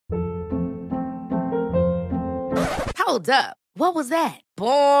Hold up. What was that?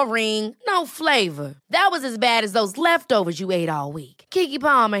 Boring. No flavor. That was as bad as those leftovers you ate all week. Keke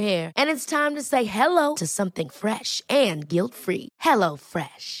Palmer here. And it's time to say hello to something fresh and guilt-free. Hello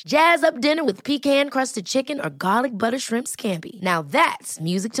Fresh. Jazz up dinner with pecan-crusted chicken or garlic butter shrimp scampi. Now that's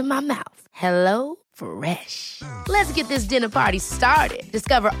music to my mouth. Hello Fresh. Let's get this dinner party started.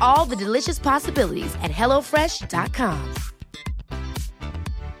 Discover all the delicious possibilities at hellofresh.com.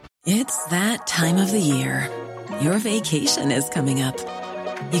 It's that time of the year. Your vacation is coming up.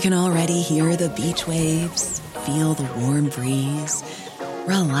 You can already hear the beach waves, feel the warm breeze,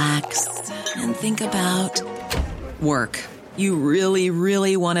 relax, and think about work. You really,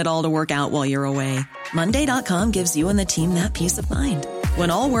 really want it all to work out while you're away. Monday.com gives you and the team that peace of mind.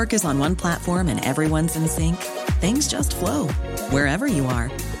 When all work is on one platform and everyone's in sync, things just flow. Wherever you are,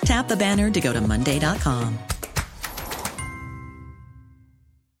 tap the banner to go to Monday.com.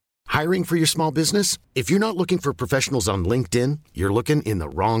 Hiring for your small business? If you're not looking for professionals on LinkedIn, you're looking in the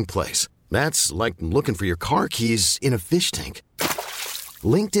wrong place. That's like looking for your car keys in a fish tank.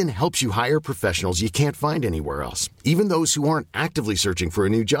 LinkedIn helps you hire professionals you can't find anywhere else, even those who aren't actively searching for a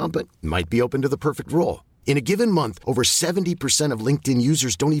new job but might be open to the perfect role. In a given month, over 70% of LinkedIn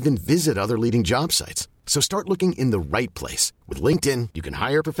users don't even visit other leading job sites. So start looking in the right place. With LinkedIn, you can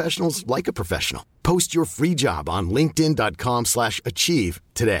hire professionals like a professional. Post your free job on linkedin.com/achieve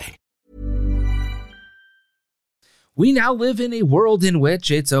today. We now live in a world in which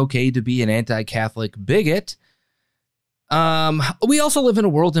it's okay to be an anti-Catholic bigot. We also live in a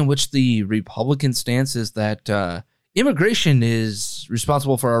world in which the Republican stance is that immigration is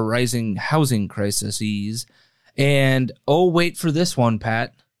responsible for our rising housing crises. And, oh, wait for this one,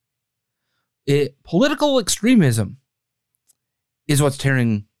 Pat. Political extremism is what's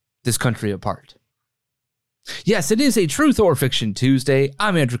tearing this country apart. Yes, it is a Truth or Fiction Tuesday.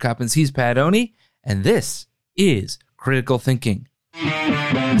 I'm Andrew Coppins, he's Pat Oney, and this is Critical Thinking.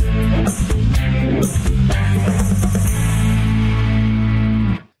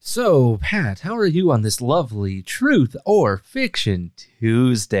 So, Pat, how are you on this lovely Truth or Fiction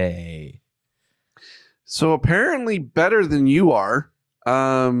Tuesday? So apparently better than you are,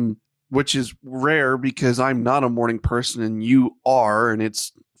 which is rare because I'm not a morning person and you are, and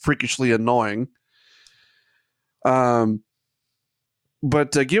it's freakishly annoying. But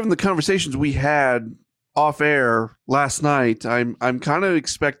given the conversations we had off air last night, I'm kind of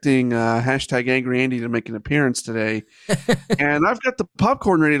expecting hashtag Angry Andy to make an appearance today, and I've got the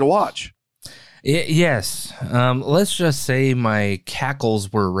popcorn ready to watch. Yes. Let's just say my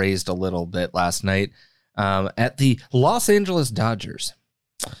cackles were raised a little bit last night at the Los Angeles Dodgers.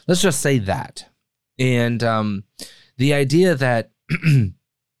 Let's just say that. And the idea that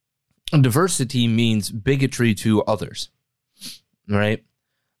diversity means bigotry to others, right?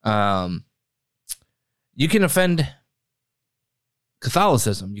 You can offend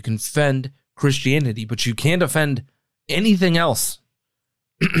Catholicism, you can offend Christianity, but you can't offend anything else.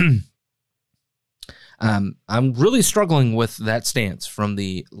 I'm really struggling with that stance from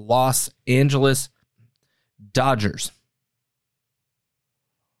the Los Angeles Dodgers.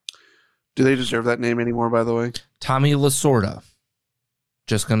 Do they deserve that name anymore, by the way? Tommy Lasorda.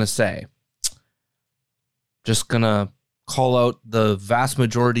 Just going to say. Just going to call out the vast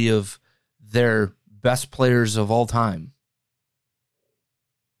majority of their best players of all time.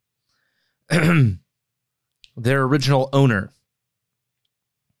 Their original owner.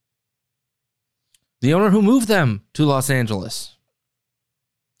 The owner who moved them to Los Angeles.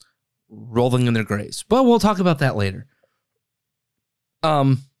 Rolling in their graves. But we'll talk about that later.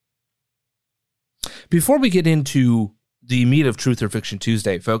 Before we get into the meat of Truth or Fiction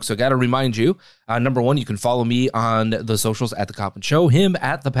Tuesday, folks, I got to remind you, number one, you can follow me on the socials at The Coppin Show, him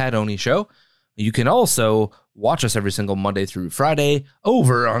at The Pat Oney Show. You can also watch us every single Monday through Friday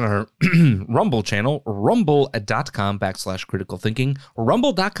over on our Rumble channel, rumble.com/critical thinking,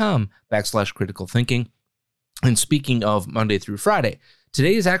 rumble.com/critical thinking. And speaking of Monday through Friday,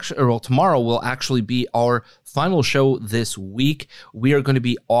 tomorrow will actually be our final show this week. We are going to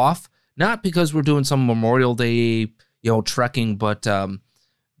be off, not because we're doing some Memorial Day, trekking, but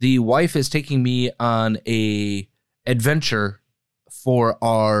the wife is taking me on a adventure for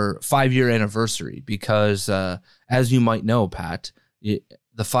our 5-year anniversary because, as you might know, Pat, the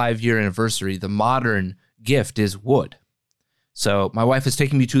 5-year anniversary, the modern gift is wood. So my wife is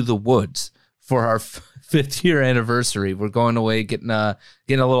taking me to the woods for our 5th year anniversary. We're going away, getting a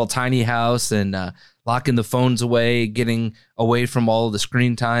little tiny house and locking the phones away, getting away from all of the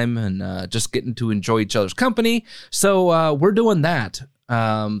screen time and just getting to enjoy each other's company. So we're doing that.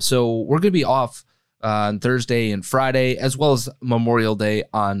 So we're going to be off on Thursday and Friday, as well as Memorial Day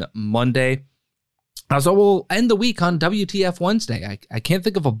on Monday. So we'll end the week on WTF Wednesday. I can't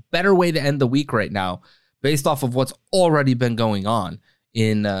think of a better way to end the week right now based off of what's already been going on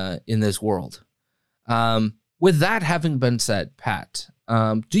in this world. With that having been said, Pat,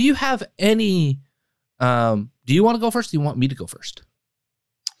 do you have any, do you want to go first? Do you want me to go first?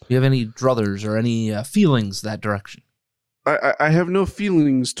 Do you have any druthers or any feelings that direction? I have no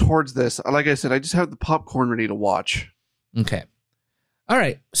feelings towards this. Like I said, I just have the popcorn ready to watch. Okay. All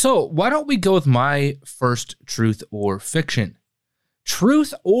right. So why don't we go with my first truth or fiction?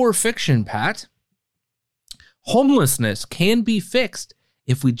 Truth or fiction, Pat? Homelessness can be fixed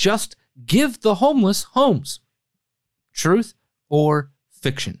if we just give the homeless homes. Truth or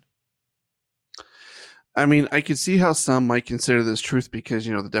fiction? I mean, I can see how some might consider this truth because,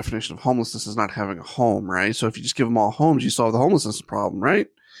 the definition of homelessness is not having a home, right? So if you just give them all homes, you solve the homelessness problem, right?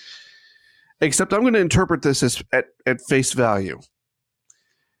 Except I'm going to interpret this as at face value.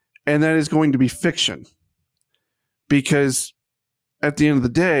 And that is going to be fiction. Because at the end of the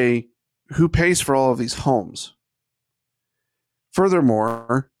day, who pays for all of these homes?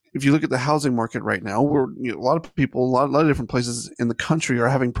 Furthermore, if you look at the housing market right now, a lot of people, a lot of different places in the country are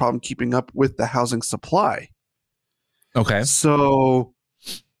having problem keeping up with the housing supply. Okay. So,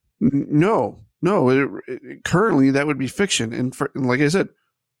 no, currently that would be fiction. And like I said,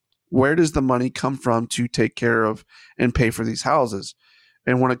 where does the money come from to take care of and pay for these houses?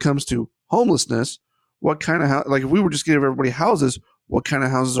 And when it comes to homelessness, what kind of if we were just giving everybody houses, what kind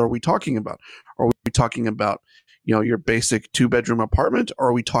of houses are we talking about? Are we talking about your basic 2-bedroom apartment? Or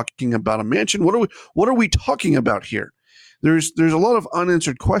are we talking about a mansion? What are we talking about here? There's a lot of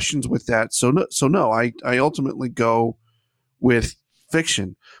unanswered questions with that. So no, I ultimately go with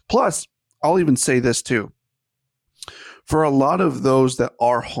fiction. Plus, I'll even say this too. For a lot of those that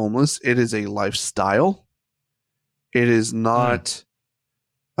are homeless, it is a lifestyle. It is not.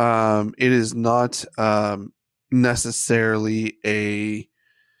 It is not necessarily a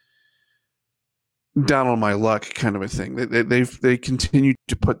down on my luck kind of a thing. They continue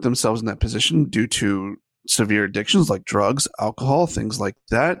to put themselves in that position due to severe addictions like drugs, alcohol, things like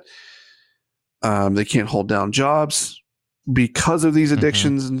that. They can't hold down jobs because of these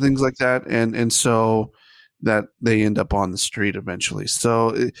addictions and things like that, and so that they end up on the street eventually.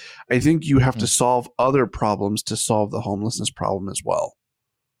 So I think you have to solve other problems to solve the homelessness problem as well.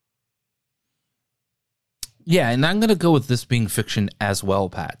 Yeah, and I'm going to go with this being fiction as well,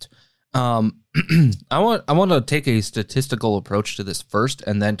 Pat. I want to take a statistical approach to this first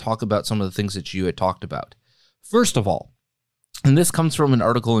and then talk about some of the things that you had talked about. First of all, and this comes from an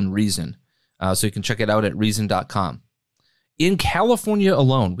article in Reason, so you can check it out at reason.com. In California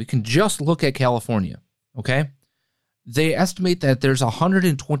alone, we can just look at California, okay? They estimate that there's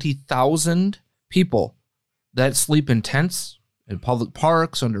 120,000 people that sleep in tents, in public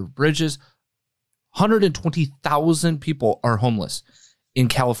parks, under bridges. 120,000 people are homeless in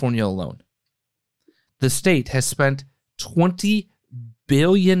California alone. The state has spent $20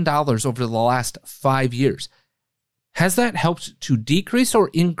 billion over the last 5 years. Has that helped to decrease or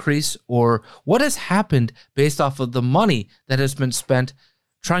increase, or what has happened based off of the money that has been spent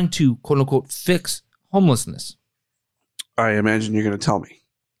trying to, quote unquote, fix homelessness? I imagine you're going to tell me.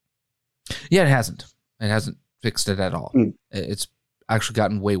 Yeah, it hasn't. It hasn't fixed it at all. It's actually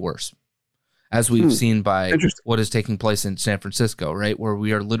gotten way worse. As we've seen by what is taking place in San Francisco, right? Where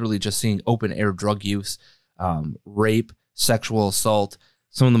we are literally just seeing open air drug use, rape, sexual assault,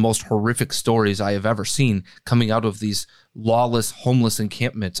 some of the most horrific stories I have ever seen coming out of these lawless homeless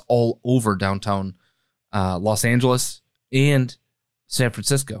encampments all over downtown Los Angeles and San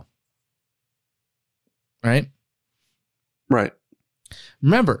Francisco. Right? Right.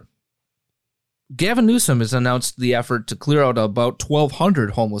 Remember, Gavin Newsom has announced the effort to clear out about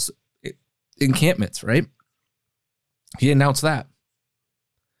 1,200 homeless encampments, right? He announced that.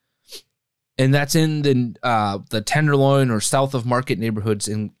 And that's in the Tenderloin or south of Market neighborhoods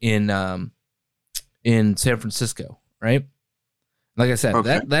in San Francisco, right? Like I said,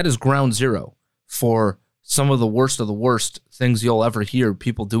 that is ground zero for some of the worst things you'll ever hear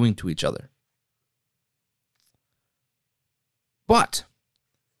people doing to each other. But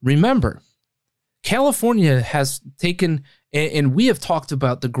remember, California has taken, and we have talked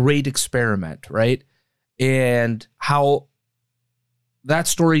about the Great Experiment, right? And how that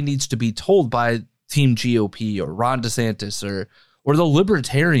story needs to be told by Team GOP or Ron DeSantis or the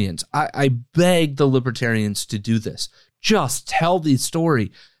Libertarians. I beg the Libertarians to do this. Just tell the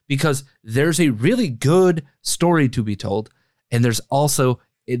story, because there's a really good story to be told, and there's also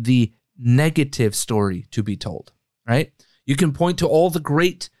the negative story to be told, right? You can point to all the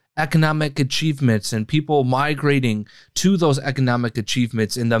great economic achievements and people migrating to those economic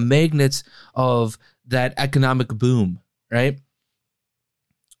achievements and the magnets of that economic boom, right?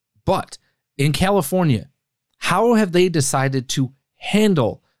 But in California, how have they decided to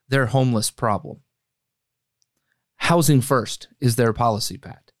handle their homeless problem? Housing first is their policy,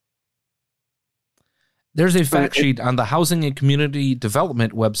 Pat. There's a fact sheet on the Housing and Community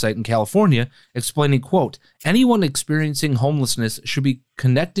Development website in California explaining, quote, anyone experiencing homelessness should be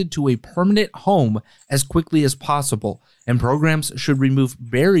connected to a permanent home as quickly as possible, and programs should remove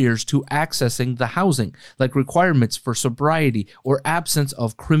barriers to accessing the housing, like requirements for sobriety or absence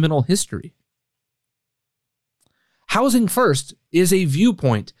of criminal history. Housing first is a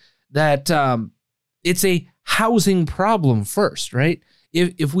viewpoint that it's a housing problem first, right?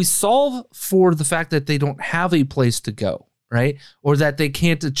 If we solve for the fact that they don't have a place to go, right, or that they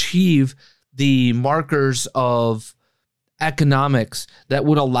can't achieve the markers of economics that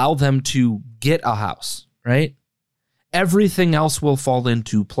would allow them to get a house, right, everything else will fall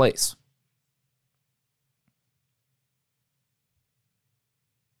into place.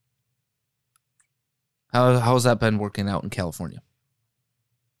 How's that been working out in California?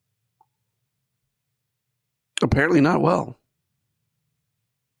 Apparently not well.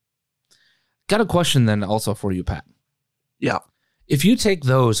 Got a question then also for you, Pat. Yeah. If you take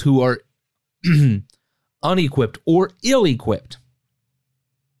those who are unequipped or ill-equipped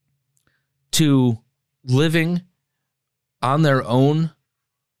to living on their own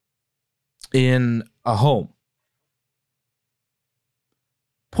in a home,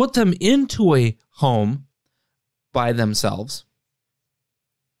 put them into a home by themselves,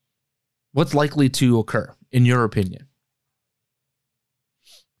 what's likely to occur, in your opinion?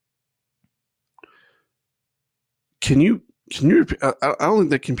 Can you I don't think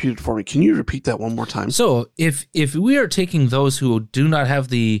that computed for me. Can you repeat that one more time? So if we are taking those who do not have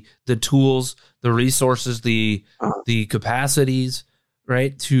the tools, the resources, the capacities,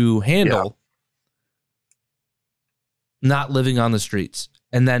 right, to handle not living on the streets,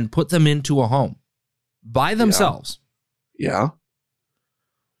 and then put them into a home by themselves. Yeah.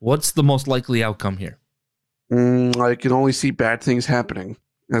 What's the most likely outcome here? I can only see bad things happening,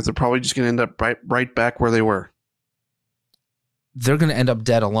 as they're probably just going to end up right back where they were. They're going to end up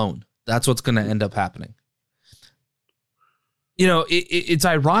dead alone. That's what's going to end up happening. You know, it's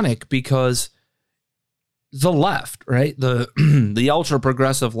ironic because the left, right, the ultra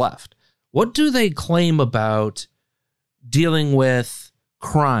progressive left, what do they claim about dealing with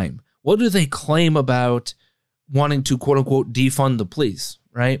crime? What do they claim about wanting to, quote unquote, defund the police,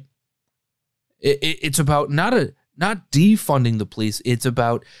 right? It's about not defunding the police. It's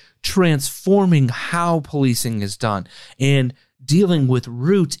about transforming how policing is done and dealing with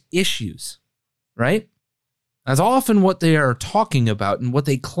root issues, right? That's often what they are talking about and what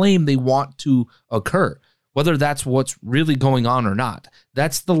they claim they want to occur, whether that's what's really going on or not.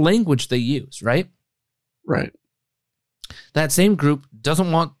 That's the language they use, right? Right. That same group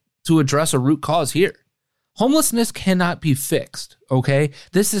doesn't want to address a root cause here. Homelessness cannot be fixed, okay?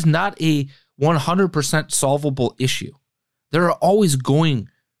 This is not a 100% solvable issue. There are always going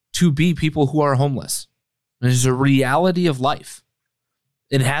to be people who are homeless. It is a reality of life.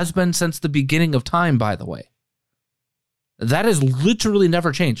 It has been since the beginning of time, by the way. That has literally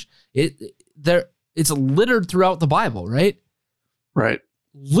never changed. It's littered throughout the Bible, right? Right.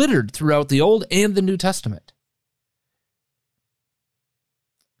 Littered throughout the Old and the New Testament.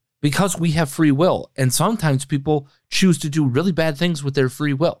 Because we have free will, and sometimes people choose to do really bad things with their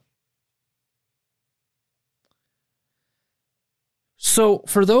free will. So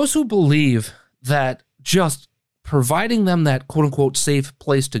for those who believe that just providing them that quote-unquote safe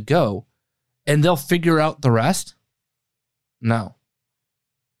place to go and they'll figure out the rest, no.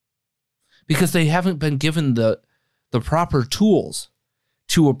 Because they haven't been given the proper tools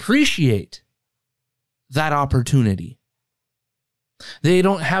to appreciate that opportunity. They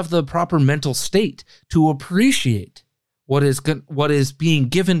don't have the proper mental state to appreciate what is being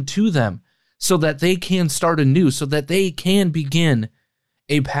given to them so that they can start anew, so that they can begin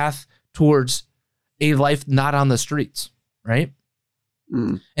a path towards a life not on the streets, right?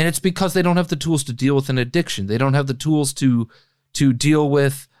 And it's because they don't have the tools to deal with an addiction. They don't have the tools to deal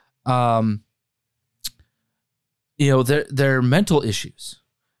with their mental issues.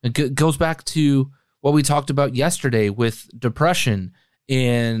 It goes back to what we talked about yesterday with depression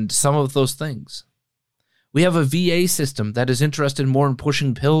and some of those things. We have a VA system that is interested more in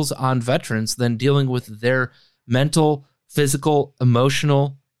pushing pills on veterans than dealing with their mental, physical,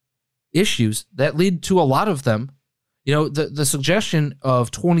 emotional issues that lead to a lot of them. You know, the suggestion of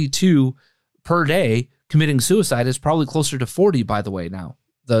 22 per day committing suicide is probably closer to 40, by the way, now.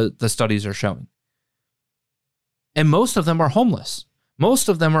 the studies are showing. And most of them are homeless. Most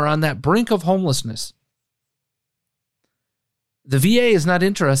of them are on that brink of homelessness. The VA is not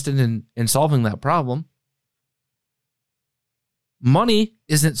interested in solving that problem. Money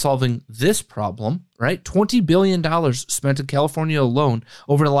isn't solving this problem, right? $20 billion spent in California alone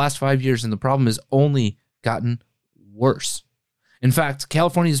over the last 5 years, and the problem has only gotten worse. In fact,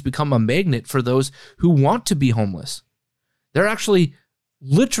 California has become a magnet for those who want to be homeless. They're actually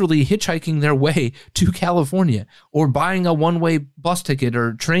literally hitchhiking their way to California or buying a one-way bus ticket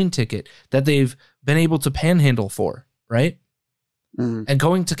or train ticket that they've been able to panhandle for, right? And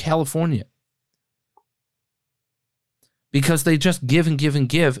going to California. Because they just give and give and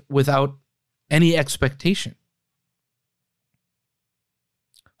give without any expectation.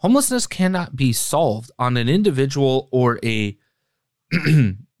 Homelessness cannot be solved on an individual or a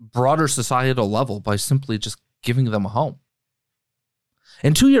broader societal level by simply just giving them a home.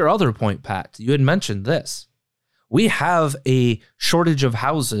 And to your other point, Pat, you had mentioned this. We have a shortage of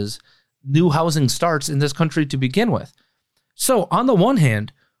houses, new housing starts in this country to begin with. So on the one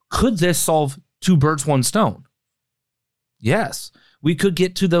hand, could this solve two birds, one stone? Yes, we could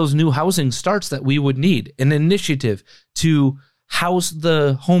get to those new housing starts that we would need, an initiative to house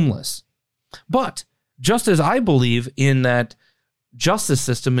the homeless. But just as I believe in that justice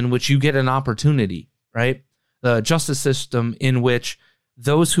system in which you get an opportunity, right? The justice system in which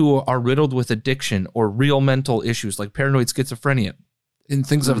those who are riddled with addiction or real mental issues like paranoid schizophrenia and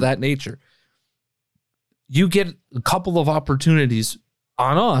things of that nature, you get a couple of opportunities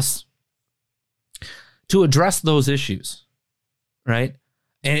on us to address those issues, right?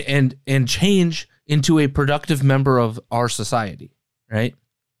 And change into a productive member of our society, right?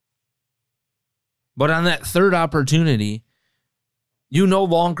 But on that third opportunity, you no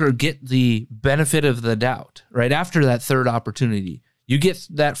longer get the benefit of the doubt, right? After that third opportunity, you get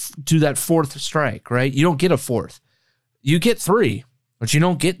that to that fourth strike, right? You don't get a fourth. You get three, but you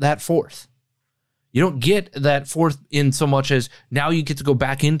don't get that fourth. You don't get that fourth in so much as now you get to go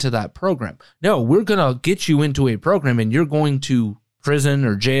back into that program. No, we're going to get you into a program and you're going to prison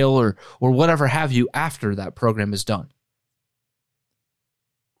or jail or whatever have you after that program is done.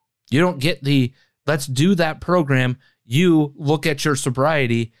 You don't get the, let's do that program. You look at your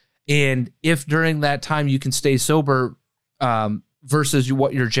sobriety, and if during that time you can stay sober versus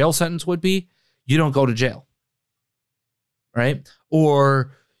what your jail sentence would be, you don't go to jail, right?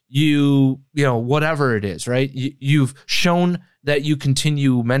 Or you know, whatever it is, right? You've shown that you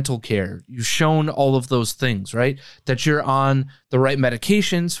continue mental care. You've shown all of those things, right? That you're on the right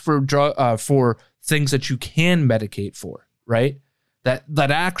medications for things that you can medicate for, right? That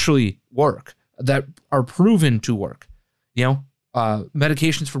actually work, that are proven to work. You know,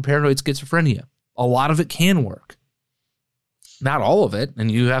 medications for paranoid schizophrenia. A lot of it can work. Not all of it,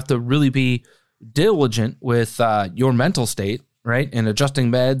 and you have to really be diligent with your mental state, right? And adjusting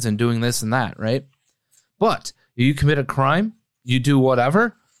meds and doing this and that, right? But you commit a crime, you do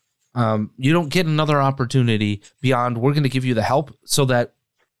whatever, you don't get another opportunity beyond we're going to give you the help so that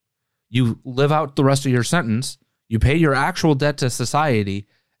you live out the rest of your sentence, you pay your actual debt to society,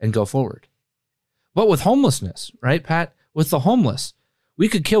 and go forward. But with homelessness, right, Pat? With the homeless, we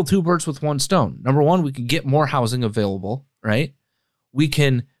could kill two birds with one stone. Number one, we could get more housing available, right? We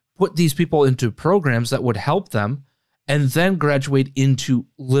can put these people into programs that would help them and then graduate into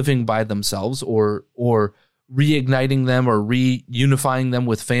living by themselves or reigniting them or reunifying them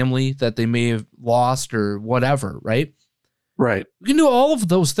with family that they may have lost or whatever, right? Right. We can do all of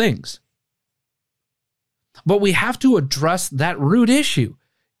those things. But we have to address that root issue.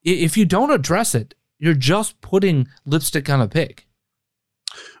 If you don't address it, you're just putting lipstick on a pig.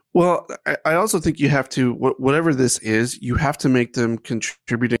 Well, I also think you have to, whatever this is, you have to make them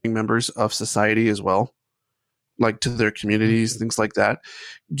contributing members of society as well, like to their communities, things like that.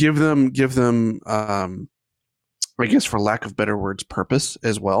 Give them, I guess for lack of better words, purpose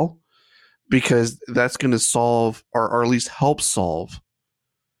as well, because that's going to solve or at least help solve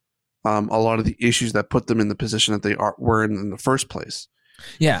a lot of the issues that put them in the position that they were in the first place.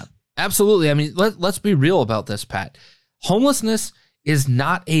 Yeah, absolutely. I mean, let's be real about this, Pat. Homelessness is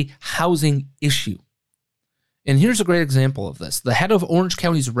not a housing issue. And here's a great example of this. The head of Orange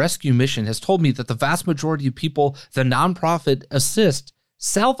County's rescue mission has told me that the vast majority of people the nonprofit assists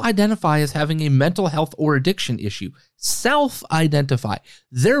self-identify as having a mental health or addiction issue. Self-identify.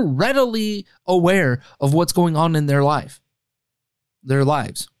 They're readily aware of what's going on in their lives.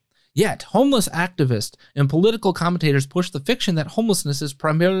 Yet, homeless activists and political commentators push the fiction that homelessness is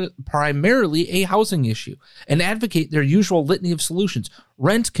primarily a housing issue and advocate their usual litany of solutions.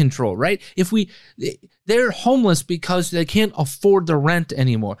 Rent control, right? They're homeless because they can't afford the rent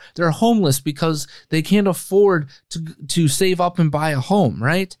anymore. They're homeless because they can't afford to save up and buy a home,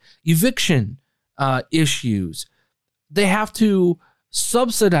 right? Eviction issues. They have to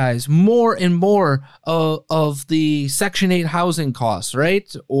subsidize more and more of the Section 8 housing costs, right?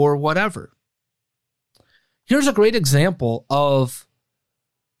 Or whatever. Here's a great example of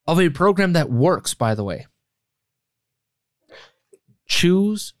a program that works, by the way.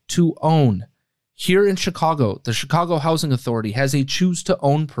 Choose to Own. Here in Chicago, the Chicago Housing Authority has a Choose to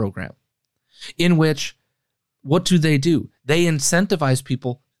Own program in which, what do? They incentivize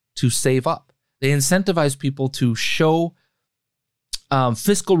people to save up. They incentivize people to show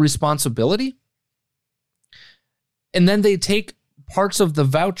fiscal responsibility, and then they take parts of the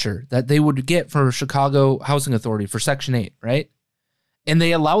voucher that they would get for Chicago Housing Authority for Section 8, right? And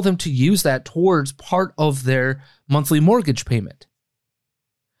they allow them to use that towards part of their monthly mortgage payment.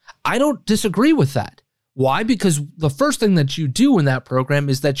 I don't disagree with that. Why? Because the first thing that you do in that program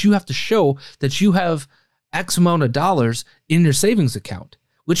is that you have to show that you have X amount of dollars in your savings account,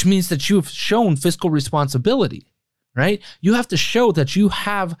 which means that you have shown fiscal responsibility. Right? You have to show that you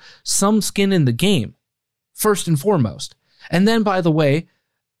have some skin in the game, first and foremost. And then, by the way,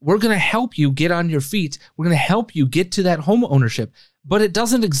 we're going to help you get on your feet. We're going to help you get to that home ownership. But it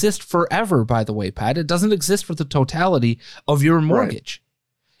doesn't exist forever, by the way, Pat. It doesn't exist for the totality of your mortgage.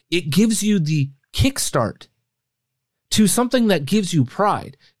 Right. It gives you the kickstart to something that gives you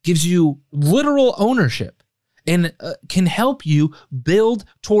pride, gives you literal ownership, and can help you build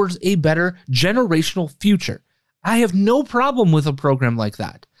towards a better generational future. I have no problem with a program like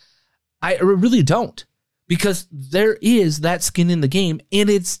that. I really don't, because there is that skin in the game, and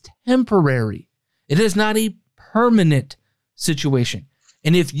it's temporary. It is not a permanent situation.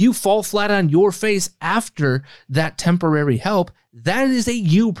 And if you fall flat on your face after that temporary help, that is a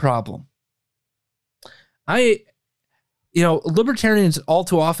you problem. Libertarians all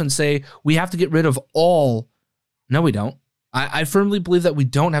too often say we have to get rid of all. No, we don't. I firmly believe that we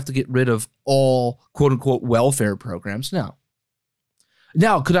don't have to get rid of all quote-unquote welfare programs. No.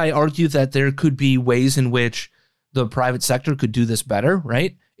 Now, could I argue that there could be ways in which the private sector could do this better,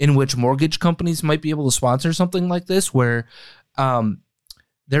 right? In which mortgage companies might be able to sponsor something like this, where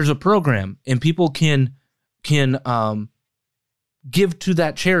there's a program and people can give to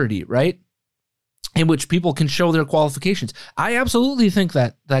that charity, right? In which people can show their qualifications. I absolutely think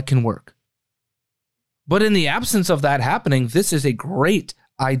that can work. But in the absence of that happening, this is a great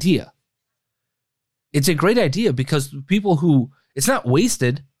idea. It's a great idea because it's not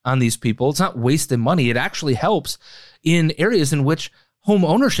wasted on these people. It's not wasted money. It actually helps in areas in which home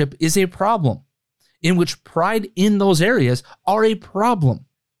ownership is a problem, in which pride in those areas are a problem.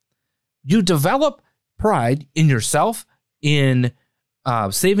 You develop pride in yourself, in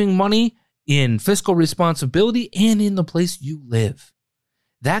saving money, in fiscal responsibility, and in the place you live.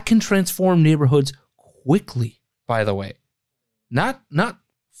 That can transform neighborhoods quickly, by the way. Not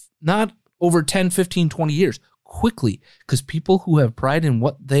over 10, 15, 20 years. Quickly, because people who have pride in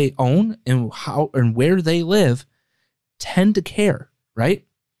what they own and how and where they live tend to care, right?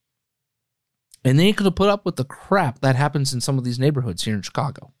 And they ain't going to put up with the crap that happens in some of these neighborhoods here in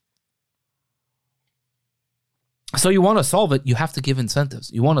Chicago. So you want to solve it, you have to give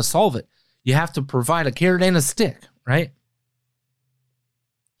incentives. You want to solve it, you have to provide a carrot and a stick, right?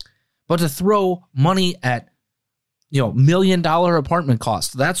 But to throw money at, $1 million apartment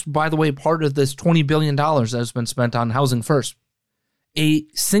costs, that's, by the way, part of this $20 billion that has been spent on Housing First. A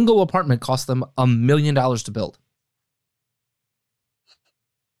single apartment costs them $1 million to build.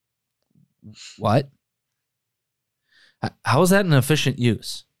 What? How is that an efficient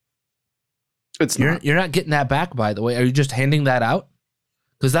use? It's not. You're not getting that back, by the way. Are you just handing that out?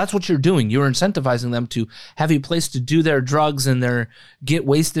 Because that's what you're doing. You're incentivizing them to have a place to do their drugs and get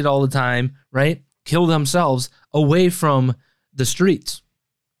wasted all the time, right? Kill themselves away from the streets.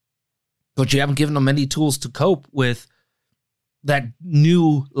 But you haven't given them any tools to cope with that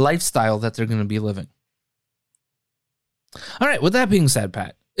new lifestyle that they're going to be living. All right, with that being said,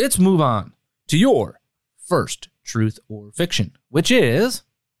 Pat, let's move on to your first truth or fiction, which is...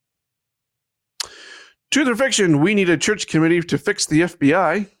 Truth or fiction, we need a church committee to fix the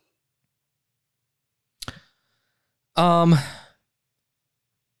FBI.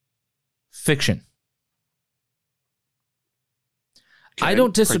 Fiction. Okay, I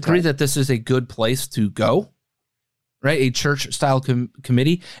don't disagree that this is a good place to go, right? A church-style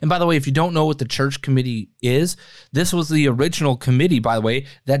committee. And by the way, if you don't know what the church committee is, this was the original committee, by the way,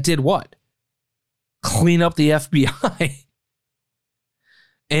 that did what? Clean up the FBI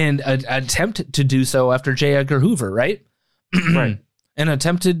and attempt to do so after J. Edgar Hoover, right? Right. And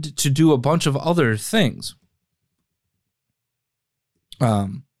attempted to do a bunch of other things.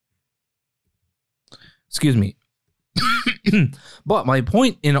 Excuse me. But my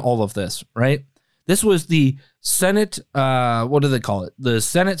point in all of this, right? This was the Senate, what do they call it? The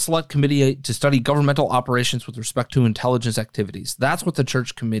Senate Select Committee to study governmental operations with respect to intelligence activities. That's what the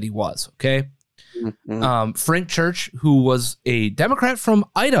church committee was, okay? Mm-hmm. Frank Church, who was a Democrat from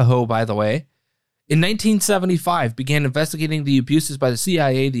Idaho, by the way, in 1975 began investigating the abuses by the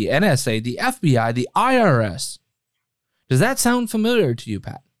CIA, the NSA, the FBI, the IRS. Does that sound familiar to you,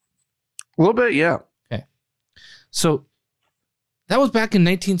 Pat? A little bit, yeah. Okay. So that was back in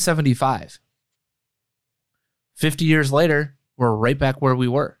 1975. 50 years later, we're right back where we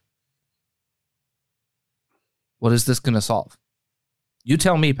were. What is this going to solve? You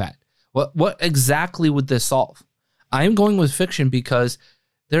tell me, Pat. What exactly would this solve? I'm going with fiction because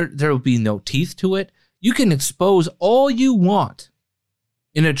there will be no teeth to it. You can expose all you want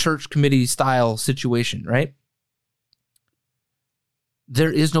in a church committee style situation, right?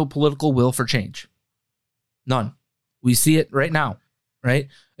 There is no political will for change. None. We see it right now, right?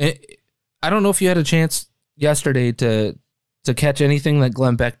 I don't know if you had a chance yesterday to catch anything that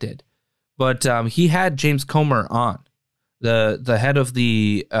Glenn Beck did, but he had James Comer on, the head of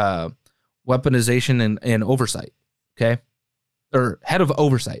the weaponization and oversight, okay? Or head of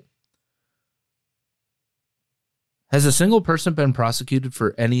oversight. Has a single person been prosecuted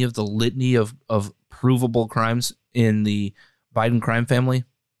for any of the litany of provable crimes in the Biden crime family?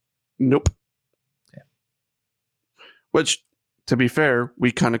 Nope. Okay. Which, to be fair,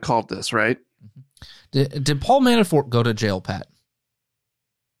 we kind of called this, right? Did Paul Manafort go to jail, Pat?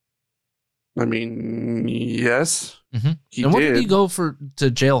 I mean, yes. Mm-hmm. And what did he go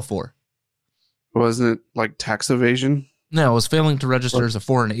to jail for? Wasn't it like tax evasion? No, it was failing to register as a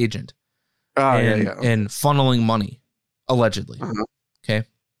foreign agent. And funneling money, allegedly. Uh-huh. Okay.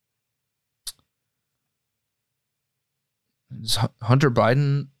 Hunter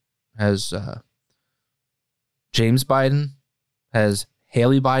Biden has James Biden, has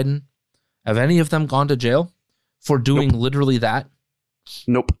Haley Biden. Have any of them gone to jail for doing literally that?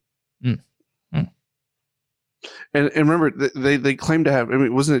 Nope. And remember, they claim to have, I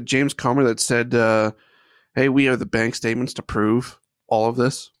mean, wasn't it James Comer that said, hey, we have the bank statements to prove all of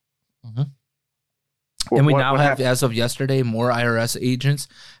this? Mm-hmm. And we now have, as of yesterday, more IRS agents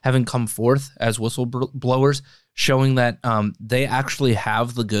having come forth as whistleblowers, showing that they actually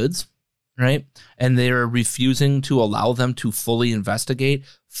have the goods, right? And they're refusing to allow them to fully investigate,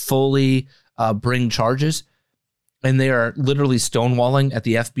 fully bring charges. And they are literally stonewalling at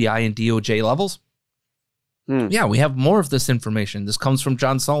the FBI and DOJ levels. Yeah, we have more of this information. This comes from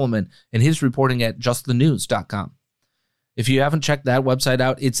John Solomon and his reporting at justthenews.com. If you haven't checked that website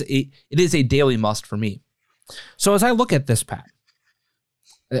out, it is a daily must for me. So as I look at this, Pat,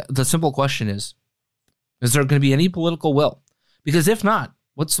 the simple question is there going to be any political will? Because if not,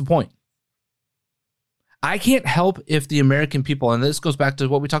 what's the point? I can't help if the American people, and this goes back to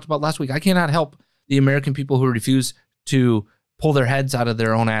what we talked about last week, I cannot help the American people who refuse to pull their heads out of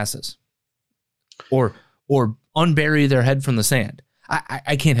their own asses or unbury their head from the sand.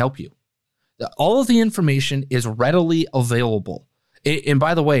 I can't help you. All of the information is readily available. And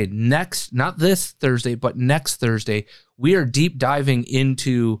by the way, not this Thursday, but next Thursday, we are deep diving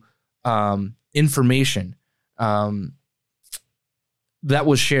into information that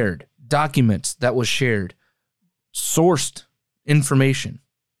was shared, documents that was shared, sourced information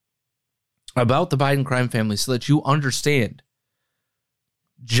about the Biden crime family so that you understand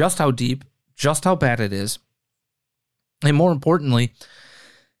just how deep, just how bad it is, and more importantly,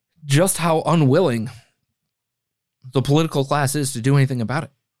 just how unwilling the political class is to do anything about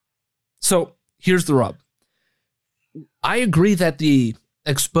it. So here's the rub. I agree that the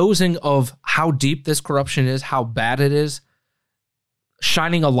exposing of how deep this corruption is, how bad it is,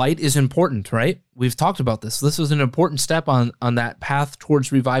 shining a light is important, right? We've talked about this. This was an important step on that path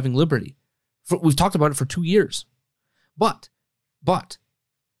towards reviving liberty. We've talked about it for 2 years. But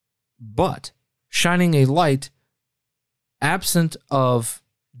shining a light absent of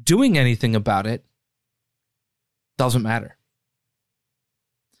doing anything about it doesn't matter.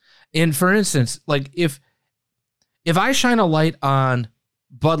 And for instance, like if I shine a light on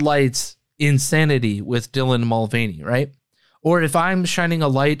Bud Light's insanity with Dylan Mulvaney, right? Or if I'm shining a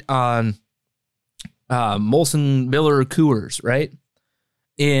light on Molson Miller Coors, right?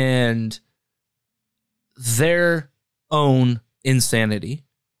 And their own insanity,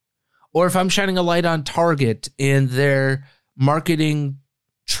 or if I'm shining a light on Target and they're marketing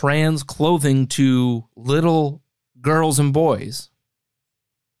trans clothing to little girls and boys,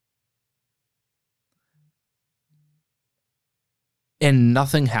 and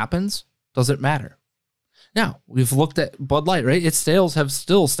nothing happens, does it matter? Now, we've looked at Bud Light, right? Its sales have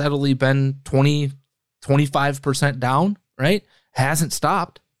still steadily been 20, 25% down, right? Hasn't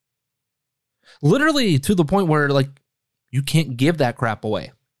stopped. Literally to the point where, like, you can't give that crap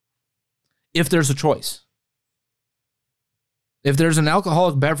away if there's a choice. If there's an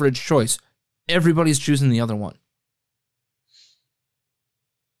alcoholic beverage choice, everybody's choosing the other one.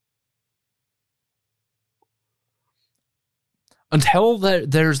 Until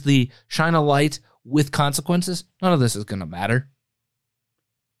there's the shine a light with consequences, none of this is going to matter.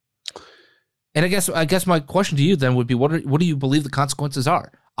 And I guess my question to you then would be, what do you believe the consequences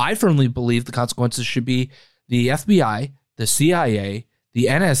are? I firmly believe the consequences should be the FBI, the CIA, the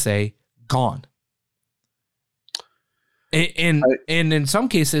NSA gone. And in some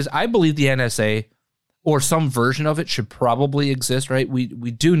cases, I believe the NSA or some version of it should probably exist, right? We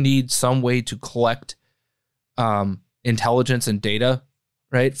do need some way to collect intelligence and data,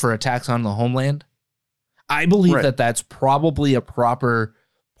 right, for attacks on the homeland. I believe that that's probably a proper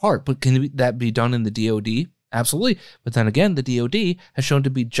part, but can that be done in the DoD? Absolutely. But then again, the DoD has shown to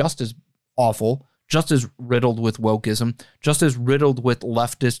be just as awful, just as riddled with wokeism, just as riddled with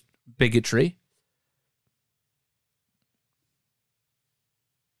leftist bigotry.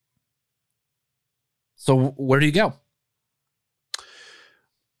 So where do you go?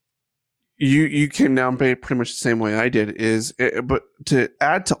 You came down pretty much the same way I did. But to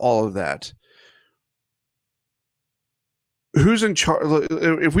add to all of that, who's in charge?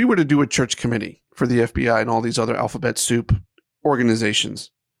 If we were to do a church committee for the FBI and all these other alphabet soup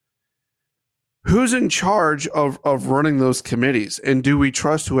organizations, who's in charge of running those committees? And do we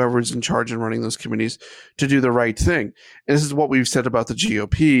trust whoever's in charge and running those committees to do the right thing? And this is what we've said about the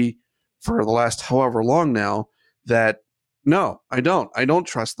GOP for the last however long now, that no, I don't. I don't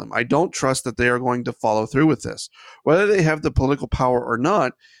trust them. I don't trust that they are going to follow through with this. Whether they have the political power or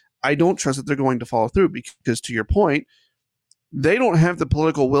not, I don't trust that they're going to follow through because, to your point, they don't have the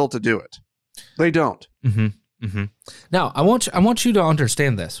political will to do it. They don't. Mm-hmm. Mm-hmm. Now, I want you to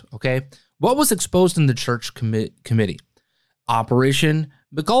understand this, okay? What was exposed in the church committee? Operation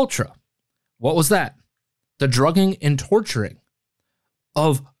Bigots. What was that? The drugging and torturing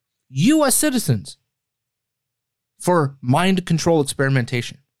of U.S. citizens for mind control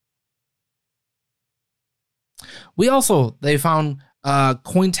experimentation. They found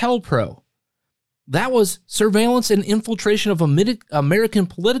COINTELPRO. That was surveillance and infiltration of American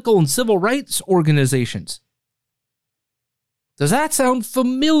political and civil rights organizations. Does that sound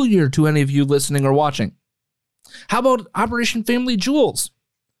familiar to any of you listening or watching? How about Operation Family Jewels,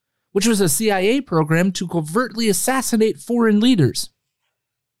 which was a CIA program to covertly assassinate foreign leaders?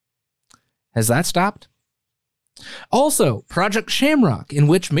 Has that stopped? Also, Project Shamrock, in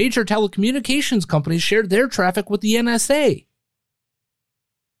which major telecommunications companies shared their traffic with the NSA.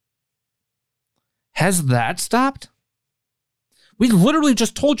 Has that stopped? We literally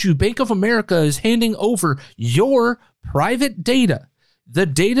just told you Bank of America is handing over your private data, the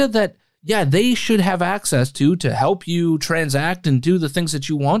data that, they should have access to help you transact and do the things that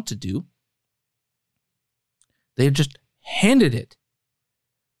you want to do. They just handed it.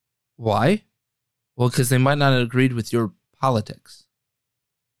 Why? Well, because they might not have agreed with your politics.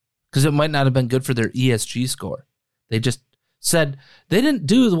 Because it might not have been good for their ESG score. They just said they didn't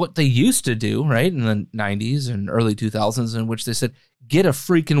do what they used to do, right, in the 90s and early 2000s, in which they said, get a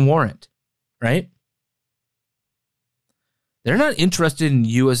freaking warrant, right? They're not interested in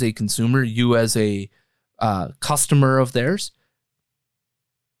you as a consumer, you as a customer of theirs.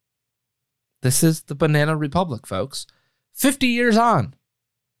 This is the Banana Republic, folks. 50 years on.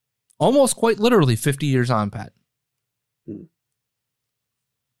 Almost quite literally 50 years on, Pat.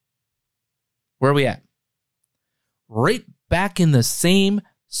 Where are we at? Right back in the same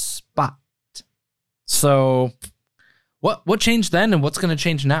spot. So what changed then and what's going to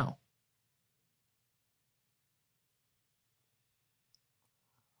change now?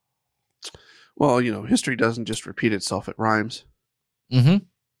 Well, history doesn't just repeat itself, it rhymes. Mm-hmm.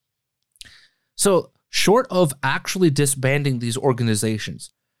 So short of actually disbanding these organizations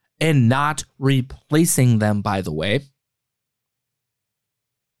and not replacing them, by the way,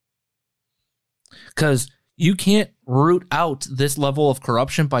 because you can't root out this level of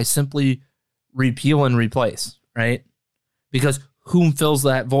corruption by simply repeal and replace, right? Because whom fills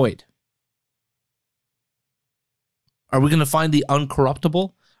that void? Are we going to find the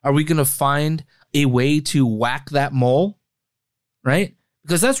uncorruptible? Are we going to find a way to whack that mole? Right?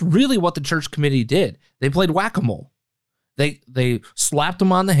 Because that's really what the church committee did. They played whack-a-mole. They slapped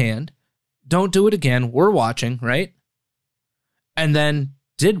him on the hand. Don't do it again. We're watching, right? And then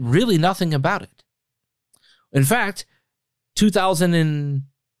did really nothing about it. In fact,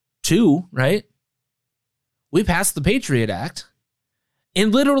 2002, right? We passed the Patriot Act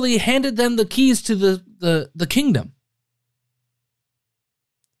and literally handed them the keys to the kingdom.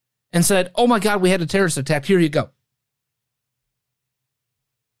 And said, oh my God, we had a terrorist attack. Here you go.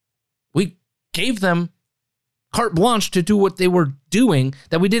 We gave them carte blanche to do what they were doing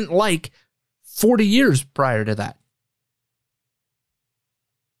that we didn't like 40 years prior to that.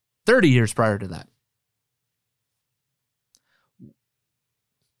 30 years prior to that.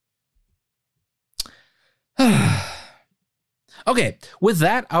 Okay, with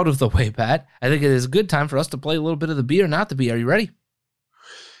that out of the way, Pat, I think it is a good time for us to play a little bit of the Be or Not the Be. Are you ready?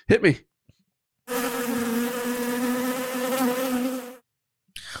 Hit me.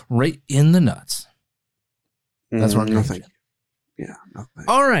 Right in the nuts. That's what I'm no, thinking. thank you. Yeah, no, thank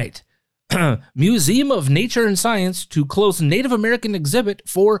you. All right. Museum of Nature and Science to close Native American exhibit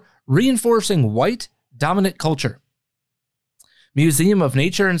for reinforcing white dominant culture. Museum of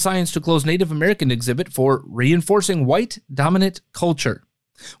Nature and Science to close Native American exhibit for reinforcing white dominant culture.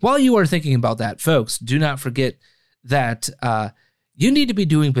 While you are thinking about that, folks, do not forget that you need to be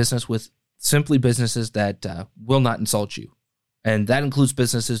doing business with simply businesses that will not insult you. And that includes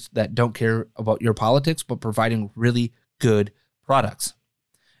businesses that don't care about your politics, but providing really good products.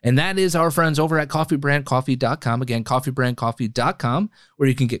 And that is our friends over at coffeebrandcoffee.com. Again, coffeebrandcoffee.com, where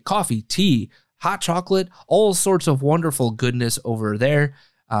you can get coffee, tea, hot chocolate, all sorts of wonderful goodness over there.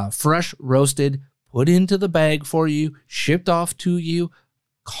 Fresh, roasted, put into the bag for you, shipped off to you.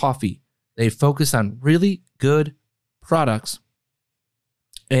 Coffee. They focus on really good products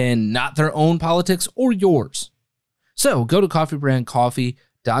and not their own politics or yours. So go to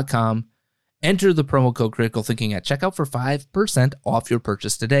coffeebrandcoffee.com, enter the promo code Critical Thinking at checkout for 5% off your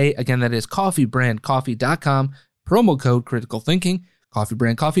purchase today. Again, that is coffeebrandcoffee.com, promo code Critical Thinking,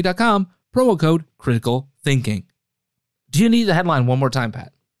 coffeebrandcoffee.com, promo code Critical Thinking. Do you need the headline one more time,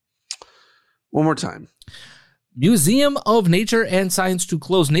 Pat? One more time. Museum of Nature and Science to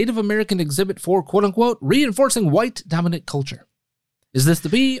close Native American exhibit for, quote unquote, reinforcing white dominant culture. Is this the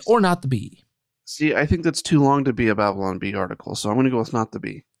B or not the B? See, I think that's too long to be a Babylon Bee article, so I'm going to go with not the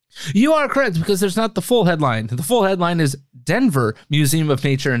B. You are correct, because there's not the full headline. The full headline is Denver Museum of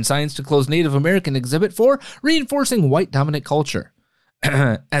Nature and Science to close Native American exhibit for reinforcing white dominant culture.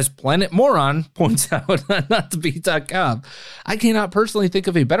 As Planet Moron points out on nottheb.com, I cannot personally think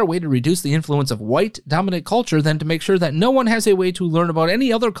of a better way to reduce the influence of white dominant culture than to make sure that no one has a way to learn about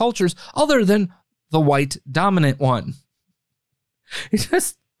any other cultures other than the white dominant one. It's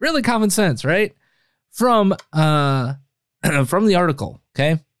just really common sense, right? From the article,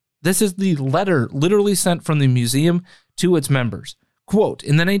 okay? This is the letter literally sent from the museum to its members. Quote,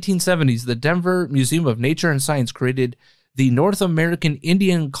 in the 1970s, the Denver Museum of Nature and Science created the North American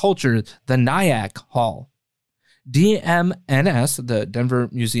Indian culture, the Nyack Hall. DMNS, the Denver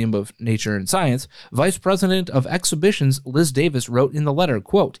Museum of Nature and Science, Vice President of Exhibitions Liz Davis wrote in the letter,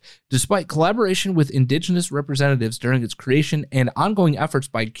 quote, despite collaboration with indigenous representatives during its creation and ongoing efforts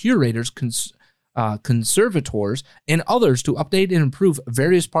by curators, conservators, and others to update and improve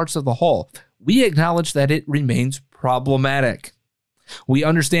various parts of the hall, we acknowledge that it remains problematic. We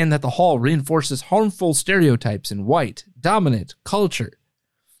understand that the hall reinforces harmful stereotypes in white, dominant culture.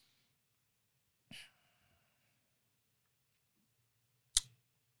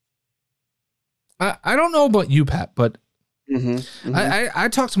 I don't know about you, Pat, but I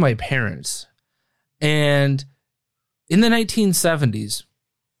talked to my parents, and in the 1970s,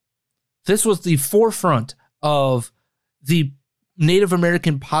 this was the forefront of the Native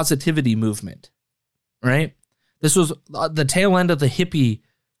American positivity movement, right? This was the tail end of the hippie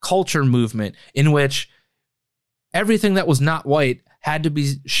culture movement, in which everything that was not white had to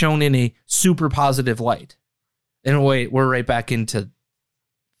be shown in a super positive light. In a way, we're right back into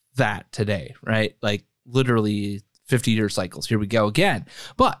that today, right? Like literally 50-year cycles. Here we go again.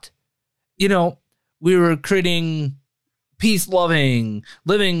 But, you know, we were creating peace-loving,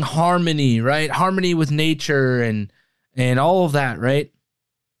 living harmony, right? Harmony with nature and all of that, right?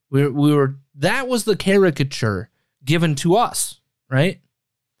 We were that was the caricature given to us, right?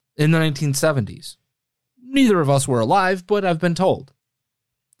 In the 1970s. Neither of us were alive, but I've been told,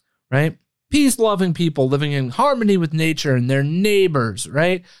 right? Peace-loving people living in harmony with nature and their neighbors,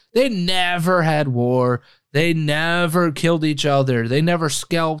 right? They never had war. They never killed each other. They never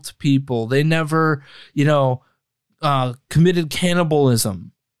scalped people. They never, committed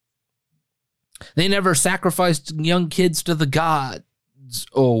cannibalism, They never sacrificed young kids to the gods.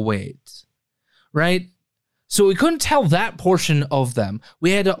 Oh, wait. Right? So we couldn't tell that portion of them.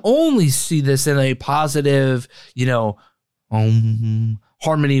 We had to only see this in a positive,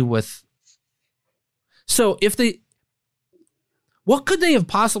 harmony with. So what could they have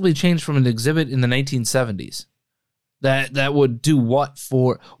possibly changed from an exhibit in the 1970s that would do what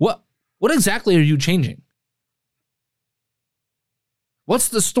for what exactly are you changing? What's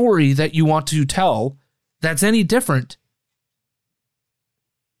the story that you want to tell that's any different?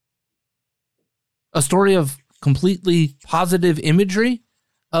 A story of completely positive imagery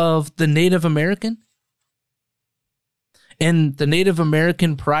of the Native American? And the Native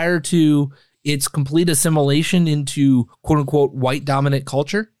American prior to its complete assimilation into quote-unquote white dominant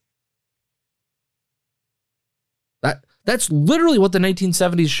culture? That's literally what the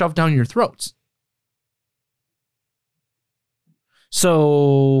 1970s shoved down your throats.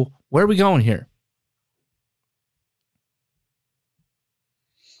 So where are we going here?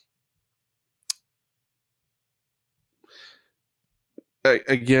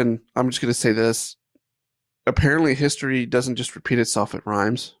 Again, I'm just going to say this. Apparently, history doesn't just repeat itself, it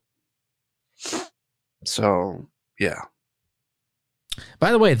rhymes. So, yeah.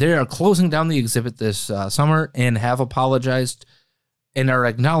 By the way, they are closing down the exhibit this summer and have apologized and are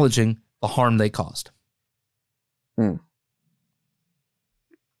acknowledging the harm they caused. Do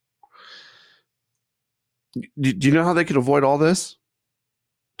you know how they could avoid all this?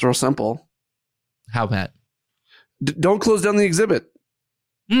 It's real simple. How, Pat? Don't close down the exhibit.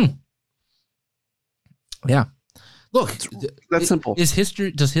 Yeah. Look, that's simple. Does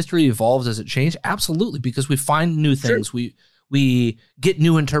history evolve? Does it change? Absolutely, because we find new things. Sure. We get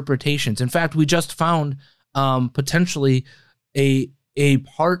new interpretations. In fact, we just found potentially a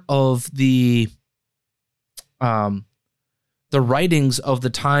part of the writings of the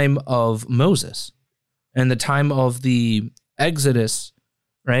time of Moses and the time of the Exodus,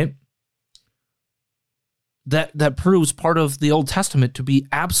 right? That proves part of the Old Testament to be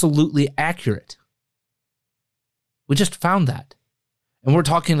absolutely accurate. We just found that. And we're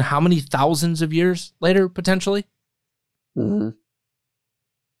talking how many thousands of years later, potentially? Mm-hmm.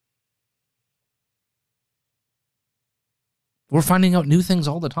 We're finding out new things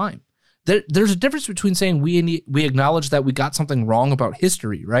all the time. There's a difference between saying we acknowledge that we got something wrong about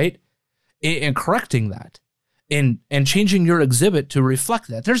history, right? And correcting that. And changing your exhibit to reflect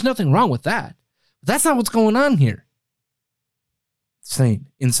that. There's nothing wrong with that. But that's not what's going on here.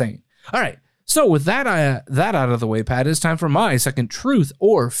 Insane. All right. So with that out of the way, Pat, it's time for my second truth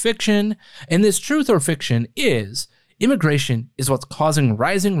or fiction. And this truth or fiction is immigration is what's causing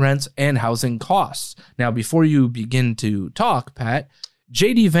rising rents and housing costs. Now, before you begin to talk, Pat,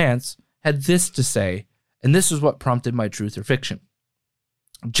 J.D. Vance had this to say, and this is what prompted my truth or fiction.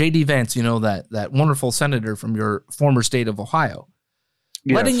 J.D. Vance, that wonderful senator from your former state of Ohio.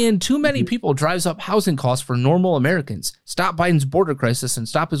 Yes. Letting in too many people drives up housing costs for normal Americans. Stop Biden's border crisis and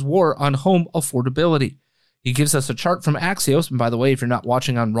stop his war on home affordability. He gives us a chart from Axios. And by the way, if you're not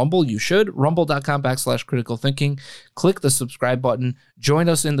watching on Rumble, you should. Rumble.com/critical thinking. Click the subscribe button. Join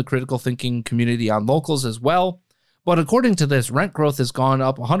us in the critical thinking community on Locals as well. But according to this, rent growth has gone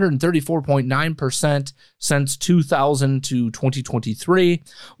up 134.9% since 2000 to 2023,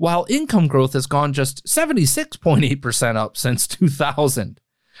 while income growth has gone just 76.8% up since 2000,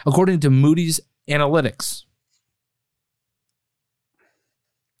 according to Moody's Analytics.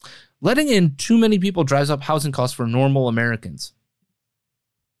 Letting in too many people drives up housing costs for normal Americans.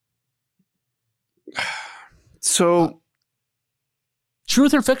 So,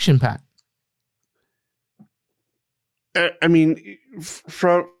 truth or fiction, Pat? I mean,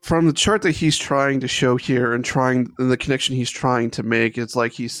 from the chart that he's trying to show here and the connection he's trying to make, it's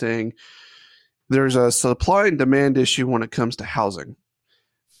like he's saying there's a supply and demand issue when it comes to housing.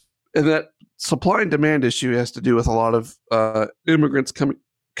 And that supply and demand issue has to do with a lot of immigrants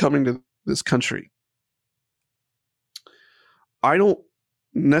coming to this country. I don't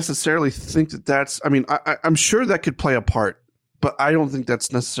necessarily think that's, I mean, I'm sure that could play a part, but I don't think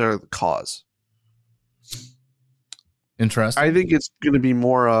that's necessarily the cause. Interesting. I think it's going to be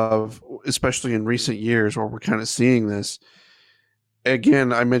more of, especially in recent years where we're kind of seeing this.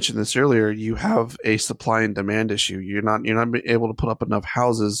 Again, I mentioned this earlier, you have a supply and demand issue. You're not able to put up enough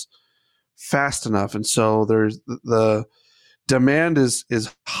houses fast enough. And so there's the demand is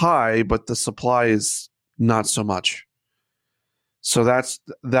high, but the supply is not so much. So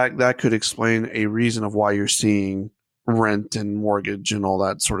that could explain a reason of why you're seeing rent and mortgage and all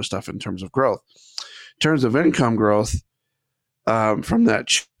that sort of stuff in terms of growth. In terms of income growth, from that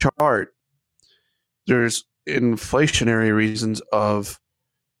chart, there's inflationary reasons of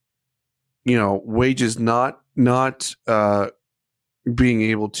wages not being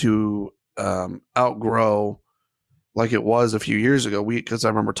able to outgrow like it was a few years ago. Because I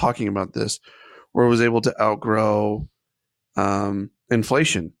remember talking about this, where it was able to outgrow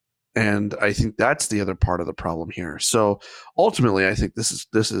inflation, and I think that's the other part of the problem here. So ultimately, I think this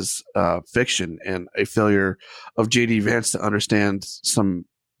is fiction and a failure of J.D. Vance to understand some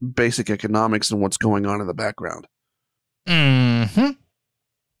basic economics and what's going on in the background. Mm-hmm.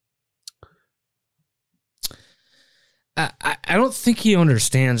 I don't think he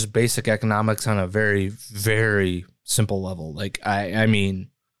understands basic economics on a very, very simple level. Like, I mean,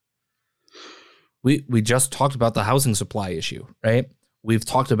 we just talked about the housing supply issue, right? We've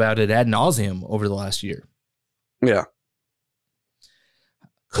talked about it ad nauseum over the last year. Yeah.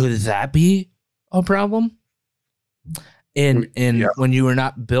 Could that be a problem? And when you are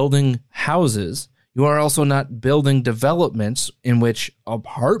not building houses, you are also not building developments in which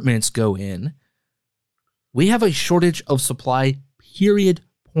apartments go in. We have a shortage of supply, period,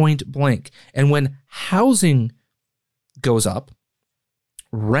 point blank. And when housing goes up,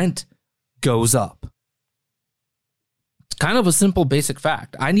 rent goes up. It's kind of a simple, basic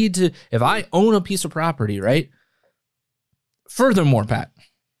fact. I need to, if I own a piece of property, right? Furthermore, Pat,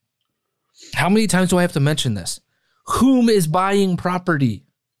 how many times do I have to mention this? Whom is buying property?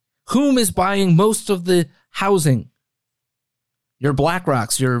 Whom is buying most of the housing? Your